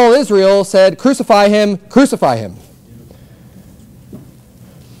 And all Israel said, "Crucify him, crucify him."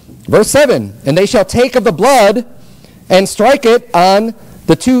 Verse 7, "And they shall take of the blood and strike it on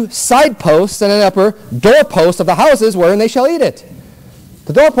the two side posts and an upper doorpost of the houses wherein they shall eat it."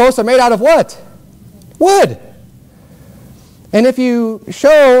 The doorposts are made out of what? Wood. And if you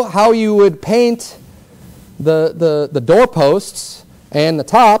show how you would paint the doorposts and the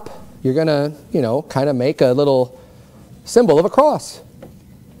top, you're going to, kind of make a little symbol of a cross.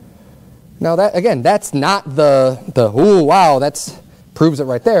 Now, that again, that's not the ooh, wow, that's proves it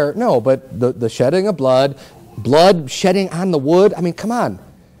right there. No, but the shedding of blood shedding on the wood. I mean, come on.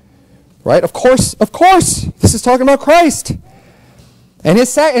 Right? Of course. This is talking about Christ. And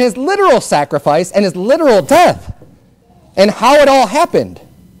his literal sacrifice and his literal death. And how it all happened.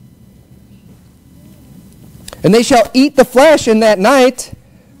 "And they shall eat the flesh in that night,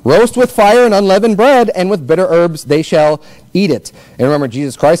 roast with fire and unleavened bread, and with bitter herbs they shall eat it." And remember,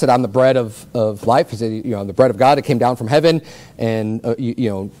 Jesus Christ said, "I'm the bread of life." He said, "I'm the bread of God that came down from heaven. And,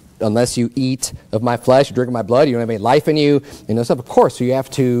 unless you eat of my flesh, drink of my blood, you don't have any life in you." And stuff. Of course, so you have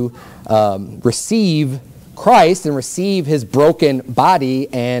to receive Christ and receive his broken body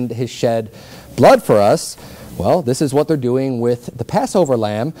and his shed blood for us. Well, this is what they're doing with the Passover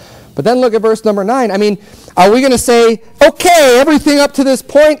lamb. But then look at verse number 9. I mean, are we going to say, okay, everything up to this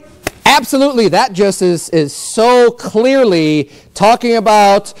point? Absolutely. That just is so clearly talking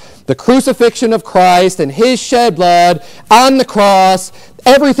about the crucifixion of Christ and his shed blood on the cross.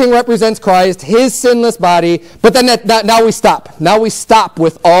 Everything represents Christ, his sinless body. But then now we stop. Now we stop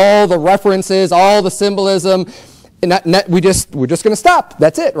with all the references, all the symbolism. And we're just going to stop.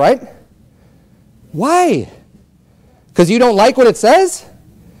 That's it, right? Why? Because you don't like what it says?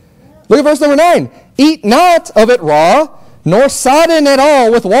 Look at verse number 9. "Eat not of it raw, nor sodden at all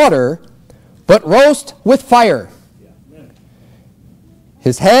with water, but roast with fire.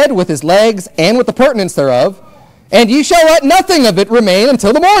 His head with his legs and with the purtenance thereof, and ye shall let nothing of it remain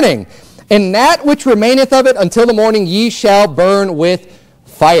until the morning. And that which remaineth of it until the morning ye shall burn with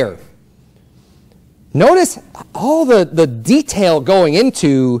fire." Notice all the detail going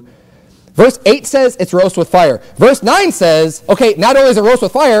into Verse 8 says it's roast with fire. Verse 9 says, okay, not only is it roast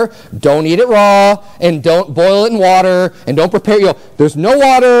with fire, don't eat it raw, and don't boil it in water, and don't prepare, there's no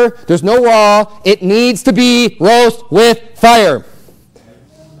water, there's no raw, it needs to be roast with fire.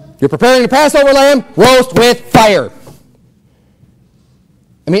 You're preparing the Passover lamb, roast with fire.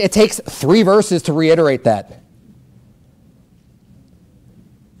 I mean, it takes 3 verses to reiterate that.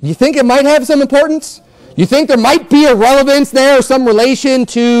 You think it might have some importance? You think there might be a relevance there, or some relation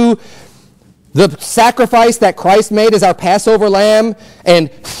to the sacrifice that Christ made as our Passover lamb,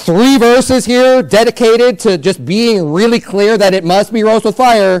 and 3 verses here dedicated to just being really clear that it must be roast with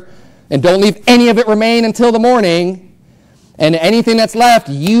fire, and don't leave any of it remain until the morning, and anything that's left,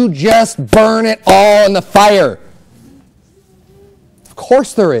 you just burn it all in the fire. Of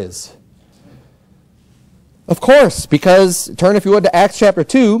course there is. Of course, because turn, if you would, to Acts chapter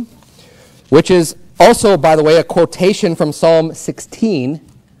 2, which is also, by the way, a quotation from Psalm 16,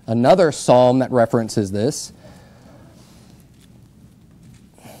 another psalm that references this.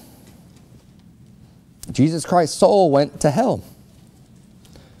 Jesus Christ's soul went to hell.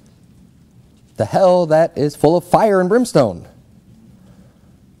 The hell that is full of fire and brimstone.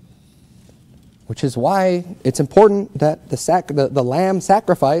 Which is why it's important that the lamb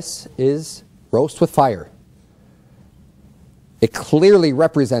sacrifice is roast with fire. It clearly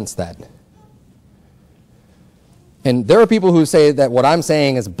represents that. And there are people who say that what I'm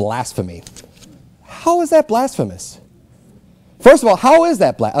saying is blasphemy. How is that blasphemous? First of all, how is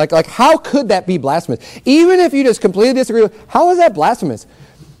that like how could that be blasphemous? Even if you just completely disagree with, how is that blasphemous?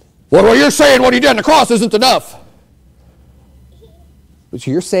 Well, what you're saying, what he did on the cross isn't enough. So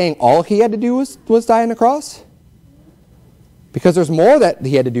you're saying all he had to do was die on the cross? Because there's more that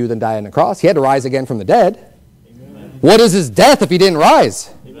he had to do than die on the cross. He had to rise again from the dead. Amen. What is his death if he didn't rise?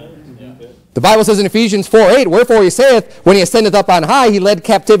 The Bible says in Ephesians 4:8, wherefore he saith, when he ascendeth up on high, he led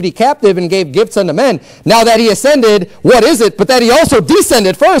captivity captive and gave gifts unto men. Now that he ascended, what is it? But that he also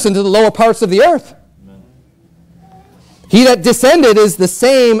descended first into the lower parts of the earth. Amen. He that descended is the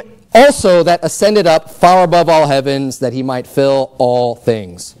same also that ascended up far above all heavens, that he might fill all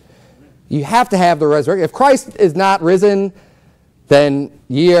things. You have to have the resurrection. If Christ is not risen, then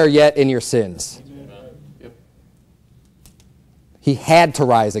ye are yet in your sins. He had to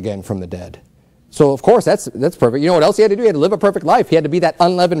rise again from the dead. So, of course, that's perfect. You know what else he had to do? He had to live a perfect life. He had to be that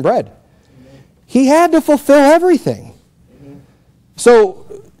unleavened bread. Amen. He had to fulfill everything. Amen. So,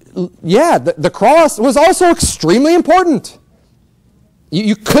 yeah, the cross was also extremely important.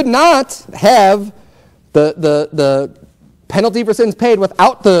 You could not have the penalty for sins paid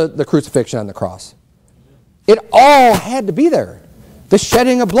without the crucifixion on the cross. It all had to be there. The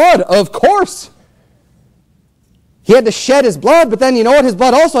shedding of blood, of course. He had to shed his blood, but then you know what? His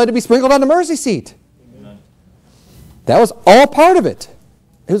blood also had to be sprinkled on the mercy seat. Amen. That was all part of it.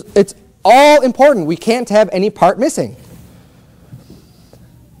 It's all important. We can't have any part missing.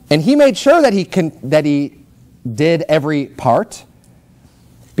 And he made sure that he did every part,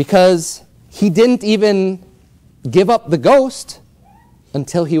 because he didn't even give up the ghost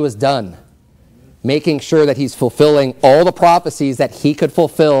until he was done, making sure that he's fulfilling all the prophecies that he could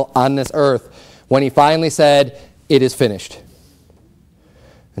fulfill on this earth when he finally said, it is finished.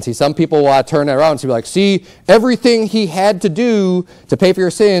 And see, some people want to turn it around and be like, see, everything he had to do to pay for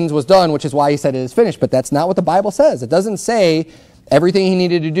your sins was done, which is why he said it is finished. But that's not what the Bible says. It doesn't say everything he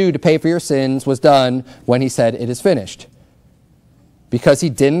needed to do to pay for your sins was done when he said it is finished. Because he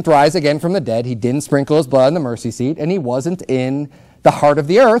didn't rise again from the dead, he didn't sprinkle his blood on the mercy seat, and he wasn't in the heart of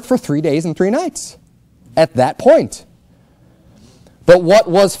the earth for 3 days and 3 nights at that point. But what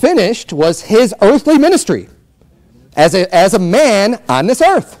was finished was his earthly ministry as a man on this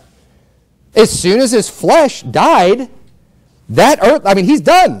earth. As soon as his flesh died, that earth, I mean, he's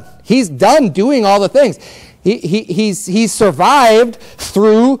done. He's done doing all the things. He's survived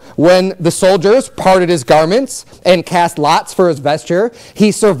through when the soldiers parted his garments and cast lots for his vesture.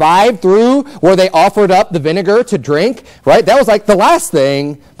 He survived through where they offered up the vinegar to drink, right? That was like the last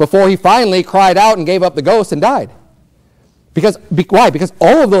thing before he finally cried out and gave up the ghost and died. Why? Because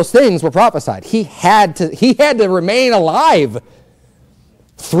all of those things were prophesied. He had to remain alive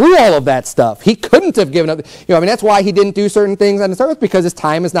through all of that stuff. He couldn't have given up. That's why he didn't do certain things on this earth, because his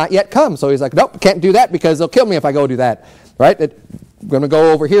time has not yet come. So he's like, nope, can't do that because they'll kill me if I go do that. Right? I'm going to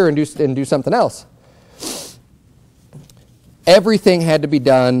go over here and do something else. Everything had to be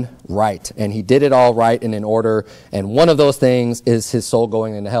done right, and he did it all right and in order, and one of those things is his soul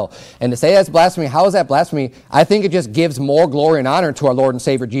going into hell. And to say that's blasphemy, how is that blasphemy? I think it just gives more glory and honor to our Lord and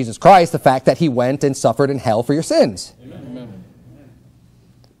Savior Jesus Christ, the fact that he went and suffered in hell for your sins. Amen.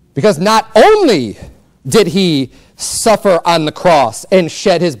 Because not only did he suffer on the cross and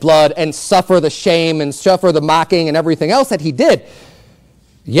shed his blood and suffer the shame and suffer the mocking and everything else that he did.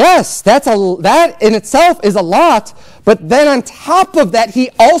 Yes, that in itself is a lot, but then on top of that, he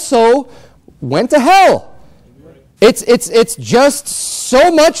also went to hell. It's just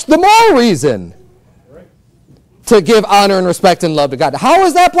so much the more reason to give honor and respect and love to God. How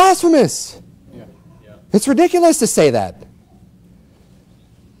is that blasphemous? It's ridiculous to say that.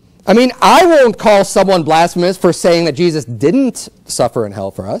 I mean, I won't call someone blasphemous for saying that Jesus didn't suffer in hell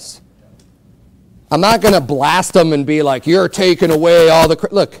for us. I'm not going to blast them and be like, you're taking away all the...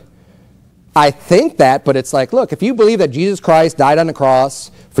 Look, I think that, but it's like, look, if you believe that Jesus Christ died on the cross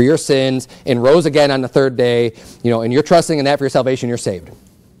for your sins and rose again on the third day, and you're trusting in that for your salvation, you're saved.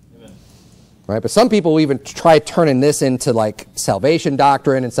 Amen. Right? But some people even try turning this into like salvation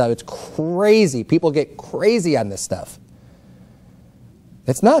doctrine and stuff. It's crazy. People get crazy on this stuff.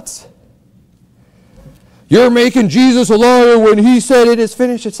 It's nuts. You're making Jesus a liar when he said it is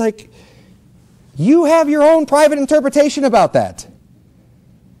finished. It's like, you have your own private interpretation about that.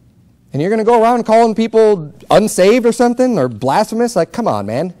 And you're going to go around calling people unsaved or something or blasphemous? Like, come on,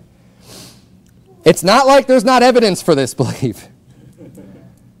 man. It's not like there's not evidence for this belief.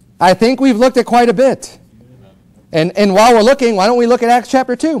 I think we've looked at quite a bit. And while we're looking, why don't we look at Acts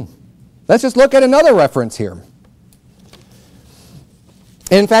chapter 2? Let's just look at another reference here.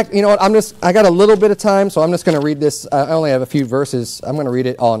 In fact, you know what, I got a little bit of time, so I'm just going to read this. I only have a few verses. I'm going to read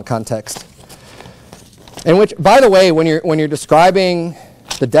it all in context. In which, by the way, when you're describing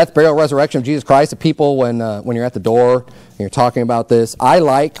the death, burial, resurrection of Jesus Christ to people when you're at the door and you're talking about this, I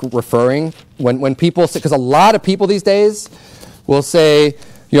like referring, when people say, because a lot of people these days will say,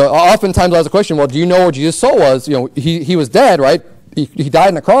 oftentimes I'll ask a question, well, do you know where Jesus' soul was? He was dead, right? He died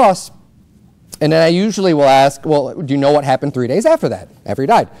on the cross. And then I usually will ask, well, do you know what happened 3 days after that, after he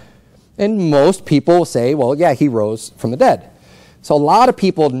died? And most people will say, well, yeah, he rose from the dead. So a lot of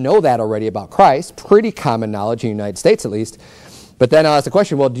people know that already about Christ, pretty common knowledge in the United States at least. But then I'll ask the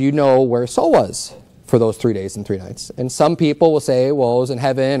question, well, do you know where his soul was for those 3 days and 3 nights? And some people will say, well, it was in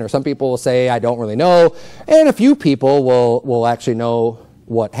heaven, or some people will say, I don't really know. And a few people will actually know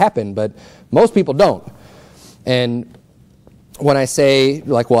what happened, but most people don't. And when I say,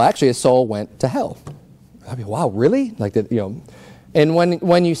 like, well, actually his soul went to hell. I mean, wow, really? Like, And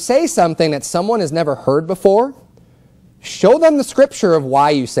when you say something that someone has never heard before, show them the scripture of why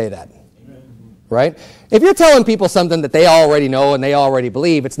you say that. Right? If you're telling people something that they already know and they already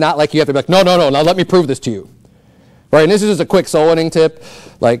believe, it's not like you have to be like, no, now let me prove this to you. Right? And this is just a quick soul winning tip.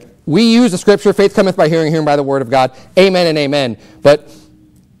 Like, we use the scripture, faith cometh by hearing, hearing by the word of God. Amen and amen. But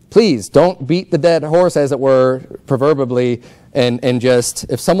please don't beat the dead horse, as it were, proverbially, and just,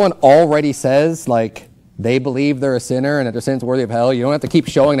 if someone already says, like, they believe they're a sinner and that their sin's worthy of hell, you don't have to keep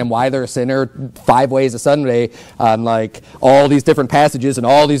showing them why they're a sinner 5 ways a Sunday on, like, all these different passages and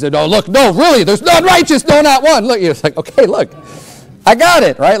all these, no, look, no, really, there's none righteous, no, not one. Look, you're like, okay, look, I got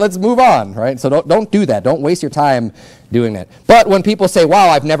it, right? Let's move on, right? So don't do that. Don't waste your time doing that. But when people say, wow,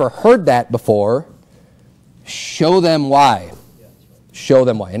 I've never heard that before, show them why. Show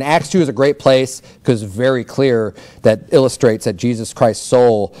them why. And Acts 2 is a great place because it's very clear that illustrates that Jesus Christ's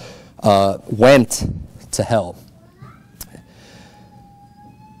soul went to hell.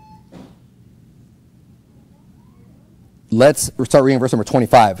 Let's start reading verse number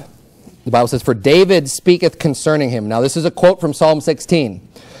 25. The Bible says, for David speaketh concerning him. Now this is a quote from Psalm 16.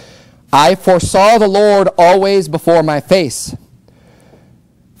 I foresaw the Lord always before my face,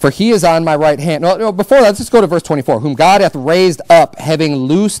 for he is on my right hand. No, before that, let's just go to verse 24. Whom God hath raised up, having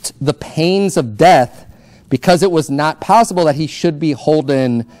loosed the pains of death, because it was not possible that he should be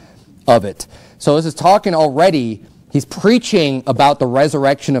holden of it. So this is talking already, he's preaching about the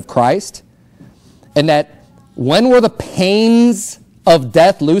resurrection of Christ, and that when were the pains of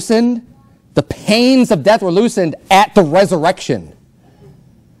death loosened? The pains of death were loosened at the resurrection.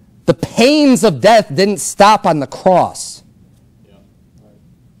 The pains of death didn't stop on the cross.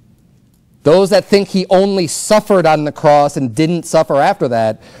 Those that think he only suffered on the cross and didn't suffer after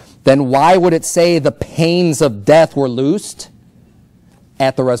that, then why would it say the pains of death were loosed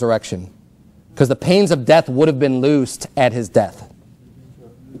at the resurrection? Because the pains of death would have been loosed at his death.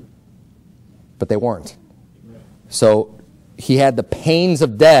 But they weren't. So he had the pains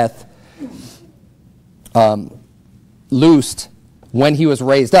of death loosed when he was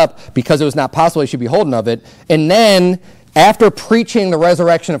raised up, because it was not possible he should be holden of it. And then, after preaching the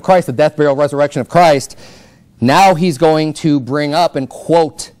resurrection of Christ, the death, burial, resurrection of Christ, now he's going to bring up and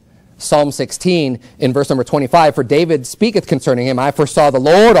quote Psalm 16 in verse number 25. For David speaketh concerning him, I foresaw the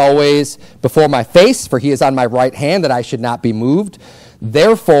Lord always before my face, for he is on my right hand, that I should not be moved.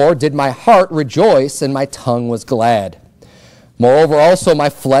 Therefore did my heart rejoice, and my tongue was glad. Moreover also my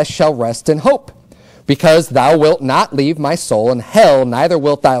flesh shall rest in hope, because thou wilt not leave my soul in hell, neither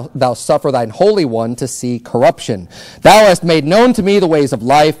wilt thou suffer thine Holy One to see corruption. Thou hast made known to me the ways of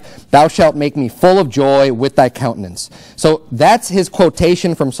life. Thou shalt make me full of joy with thy countenance. So that's his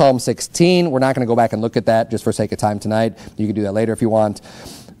quotation from Psalm 16. We're not going to go back and look at that just for sake of time tonight. You can do that later if you want.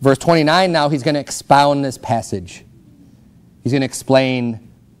 Verse 29 now, he's going to expound this passage. He's going to explain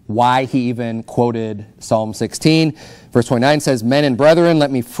why he even quoted Psalm 16. Verse 29 says, Men and brethren, let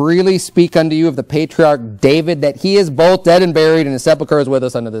me freely speak unto you of the patriarch David, that he is both dead and buried, and his sepulchre is with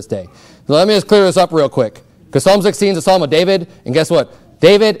us unto this day. So let me just clear this up real quick. Because Psalm 16 is a psalm of David, and guess what?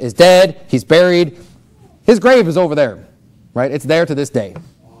 David is dead, he's buried. His grave is over there, right? It's there to this day.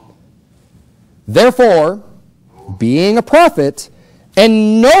 Therefore, being a prophet,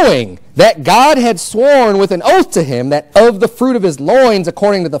 and knowing that God had sworn with an oath to him that of the fruit of his loins,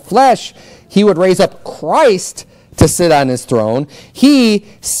 according to the flesh, he would raise up Christ to sit on his throne, he,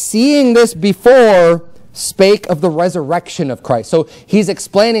 seeing this before, spake of the resurrection of Christ. So he's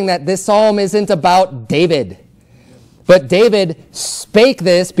explaining that this psalm isn't about David. But David spake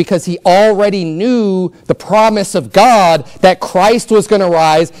this because he already knew the promise of God that Christ was going to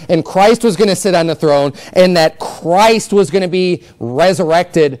rise and Christ was going to sit on the throne and that Christ was going to be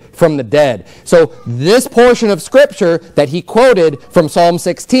resurrected from the dead. So this portion of Scripture that he quoted from Psalm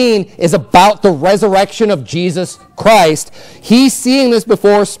 16 is about the resurrection of Jesus Christ. He, seeing this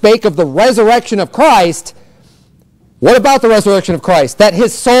before, spake of the resurrection of Christ. What about the resurrection of Christ? That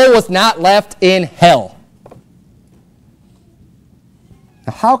his soul was not left in hell.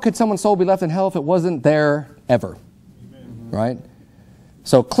 Now, how could someone's soul be left in hell if it wasn't there ever? Amen. Right?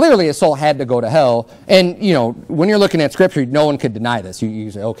 So clearly his soul had to go to hell. And, you know, when you're looking at Scripture, no one could deny this. You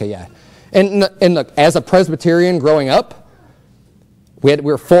say, okay, yeah. And look, as a Presbyterian growing up, we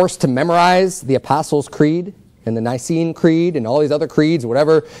were forced to memorize the Apostles' Creed and the Nicene Creed and all these other creeds or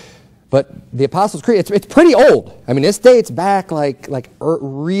whatever. But the Apostles' Creed, it's pretty old. I mean, this dates back like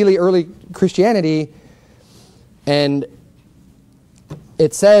really early Christianity. And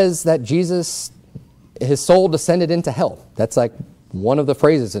it says that Jesus, his soul descended into hell. That's like one of the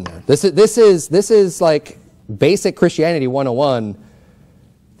phrases in there. This is like basic Christianity 101,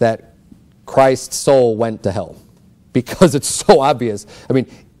 that Christ's soul went to hell. Because it's so obvious. I mean,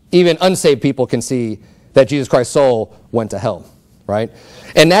 even unsaved people can see that Jesus Christ's soul went to hell, right?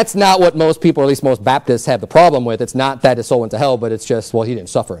 And that's not what most people, or at least most Baptists, have the problem with. It's not that his soul went to hell, but it's just, well, he didn't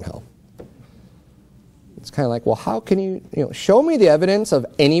suffer in hell. It's kind of like, well, how can you show me the evidence of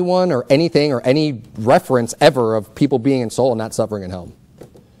anyone or anything or any reference ever of people being in soul and not suffering in hell?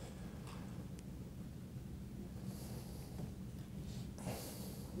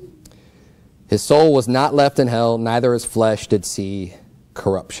 His soul was not left in hell, neither his flesh did see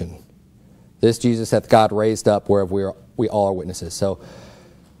corruption. This Jesus hath God raised up, whereof we all are witnesses. So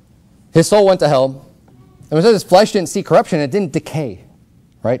his soul went to hell. And when it says his flesh didn't see corruption, it didn't decay.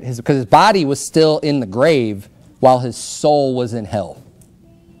 Right? Because his body was still in the grave while his soul was in hell.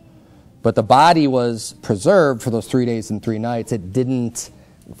 But the body was preserved for those 3 days and 3 nights. It didn't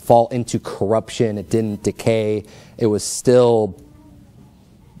fall into corruption. It didn't decay. It was still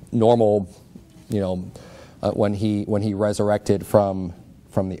normal, when he resurrected from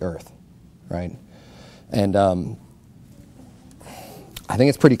the earth. Right? And I think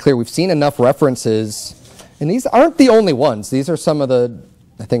it's pretty clear. We've seen enough references, and these aren't the only ones. These are some of the,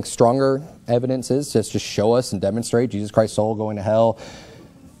 I think, stronger evidences just show us and demonstrate Jesus Christ's soul going to hell.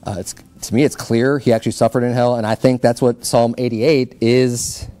 To me, it's clear he actually suffered in hell, and I think that's what Psalm 88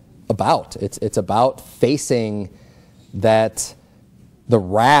 is about. It's about facing that the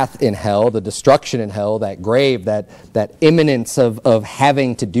wrath in hell, the destruction in hell, that grave, that imminence of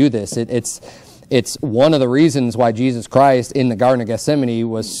having to do this. It's one of the reasons why Jesus Christ in the Garden of Gethsemane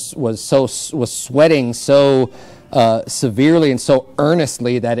was sweating so severely and so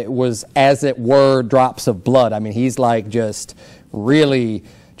earnestly that it was, as it were, drops of blood. I mean, he's like just really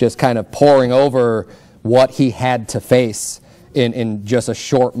just kind of pouring over what he had to face in just a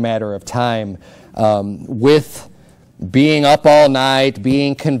short matter of time, with being up all night,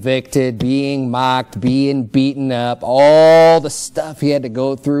 being convicted, being mocked, being beaten up, all the stuff he had to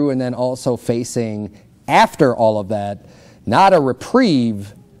go through, and then also facing, after all of that, not a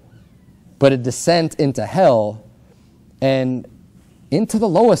reprieve, but a descent into hell, and into the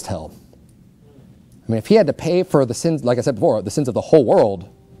lowest hell. I mean, if he had to pay for the sins, like I said before, the sins of the whole world,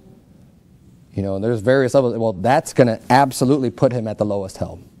 and there's various levels, well, that's going to absolutely put him at the lowest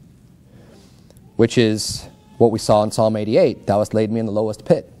hell, which is what we saw in Psalm 88. Thou hast laid me in the lowest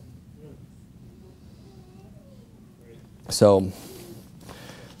pit. So,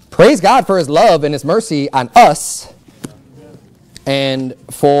 praise God for his love and his mercy on us, and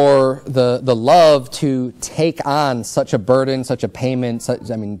for the love to take on such a burden, such a payment.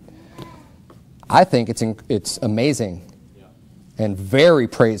 I think it's amazing and very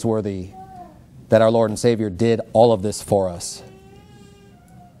praiseworthy that our Lord and Savior did all of this for us,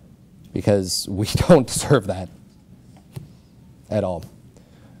 because we don't deserve that at all,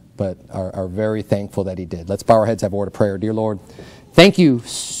 but are very thankful that he did. Let's bow our heads, have a word of prayer. Dear Lord, thank you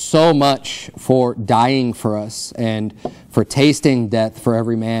so much for dying for us and for tasting death for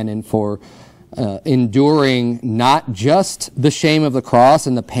every man, and for enduring not just the shame of the cross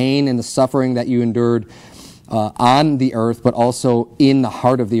and the pain and the suffering that you endured on the earth, but also in the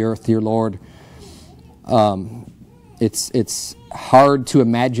heart of the earth, dear Lord. It's hard to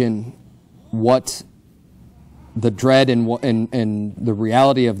imagine what the dread and the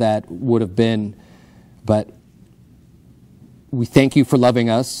reality of that would have been, but we thank you for loving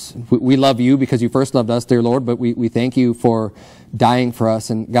us. We love you because you first loved us, dear Lord, but we thank you for dying for us.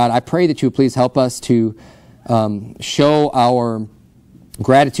 And God, I pray that you would please help us to show our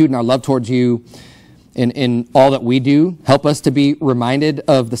gratitude and our love towards you in all that we do. Help us to be reminded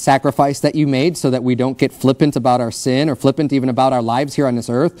of the sacrifice that you made, so that we don't get flippant about our sin or flippant even about our lives here on this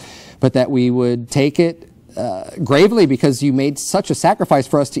earth, but that we would take it gravely, because you made such a sacrifice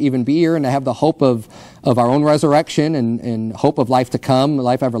for us to even be here and to have the hope of our own resurrection and hope of life to come,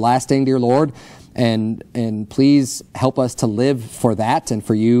 life everlasting, dear Lord. And please help us to live for that and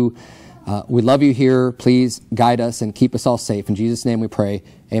for you. We love you here. Please guide us and keep us all safe. In Jesus' name we pray.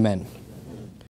 Amen.